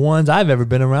 The ones I've ever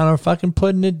been around are fucking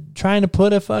trying to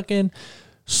put a fucking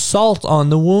salt on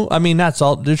the wound. I mean, not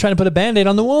salt. They're trying to put a Band-Aid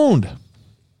on the wound.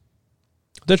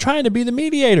 They're trying to be the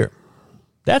mediator.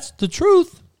 That's the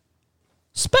truth.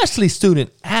 Especially student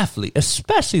athlete,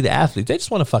 especially the athletes. They just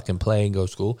want to fucking play and go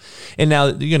to school. And now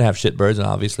you're gonna have shitbirds and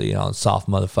obviously soft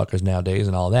motherfuckers nowadays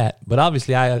and all that. But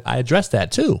obviously, I address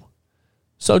that too.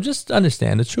 So just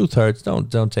understand, the truth hurts.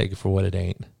 Don't take it for what it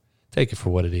ain't. Take it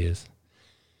for what it is.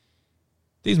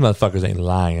 These motherfuckers ain't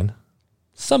lying.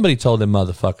 Somebody told them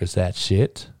motherfuckers that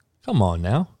shit. Come on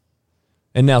now.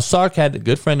 And now Sark a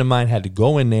good friend of mine, had to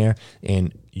go in there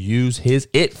and use his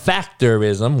it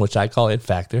factorism, which I call it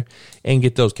factor, and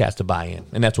get those cats to buy in.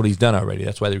 And that's what he's done already.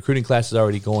 That's why the recruiting class is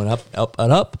already going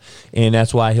up. And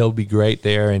that's why he'll be great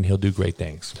there and he'll do great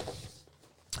things.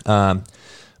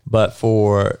 But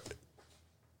for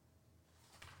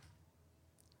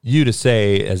you to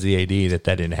say as the AD that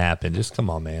didn't happen, just come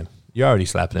on, man. You're already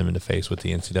slapping them in the face with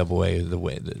the NCAA, the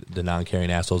way the non-caring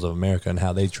assholes of America and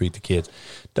how they treat the kids.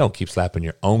 Don't keep slapping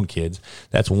your own kids.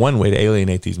 That's one way to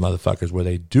alienate these motherfuckers where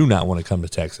they do not want to come to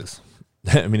Texas.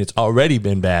 I mean, it's already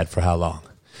been bad for how long?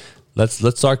 Let's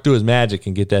Sark do his magic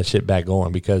and get that shit back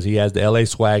going because he has the LA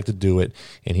swag to do it,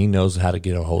 and he knows how to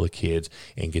get a hold of kids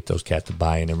and get those cats to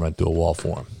buy in and run through a wall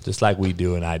for him, just like we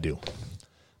do and I do.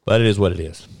 But it is what it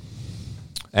is.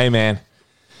 Hey, man.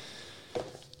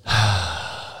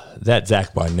 That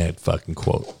Zach Barnett fucking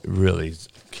quote really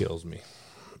kills me. It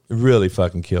really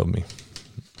fucking killed me.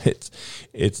 It's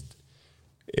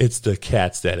the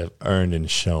cats that have earned and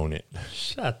shown it.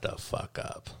 Shut the fuck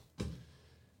up.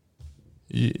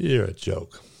 You're a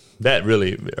joke. That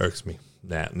really irks me.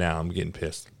 Now I'm getting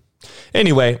pissed.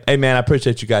 Anyway, hey, man, I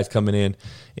appreciate you guys coming in.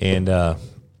 And,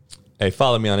 hey,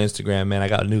 follow me on Instagram, man. I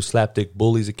got a new Slapdick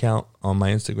Bullies account on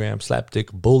my Instagram.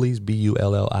 Slapdick Bullies,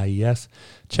 Bullies.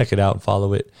 Check it out and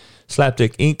follow it.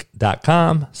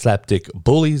 Slapdickinc.com,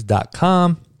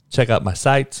 slapdickbullies.com. Check out my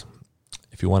sites.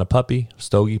 If you want a puppy,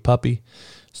 Stogie puppy,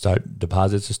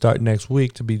 deposits to start next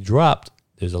week to be dropped.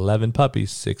 There's 11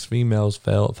 puppies, 6 females,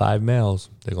 5 males.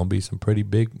 They're going to be some pretty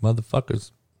big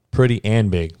motherfuckers. Pretty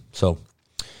and big. So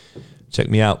check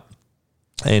me out.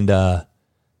 And,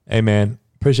 hey, man,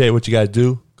 appreciate what you guys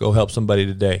do. Go help somebody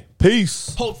today.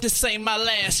 Peace. Hope this ain't my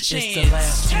last chance. It's the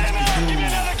last chance for you.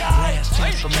 Last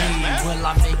chance for me. Will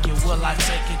I make it? Will I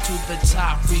take it to the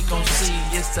top? We gon' see.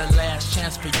 It's the last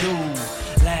chance for you.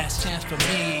 Last chance for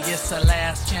me. It's the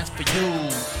last chance for you.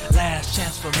 Last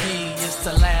chance for me. It's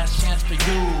the last chance for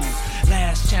you.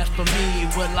 Last chance for me.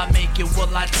 Will I make it?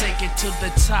 Will I take it to the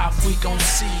top? We gon'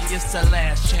 see. It's the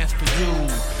last chance for you.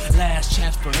 Last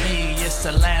chance for me. It's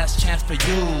the last chance for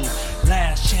you.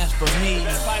 Last chance for me.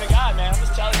 Find a guy, man. I'm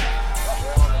just telling you.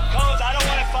 Coach, I don't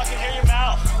want to fucking hear your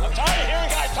mouth. I'm tired of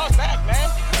hearing guys talk back, man.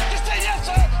 Just say yes,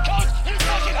 sir. Coach, you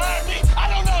fucking hired me.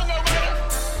 I don't know no better.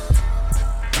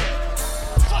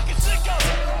 Fucking sick of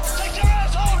it. Take your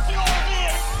ass home if you want to be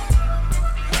here.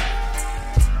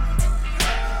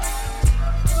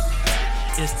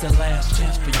 It's the last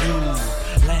chance for you.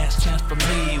 Last chance for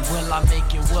me. Will I make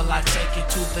it? Will I take it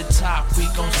to the top? We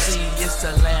gon' see. It's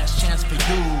the last chance for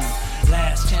you.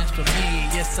 Last chance for me.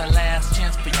 It's the last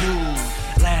chance for you.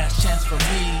 Last chance for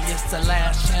me. It's the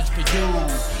last chance for you.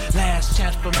 Last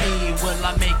chance for me. Will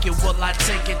I make it? Will I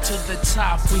take it to the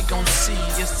top? We gon' see.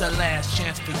 It's the last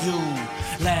chance for you.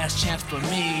 Last chance for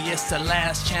me. It's the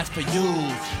last chance for you.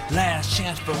 Last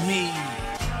chance for me.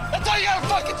 That's all you gotta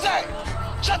fucking say.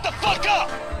 Shut the fuck up.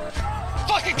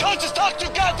 Fucking coaches talk too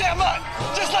goddamn much.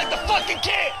 Just like the fucking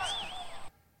kids.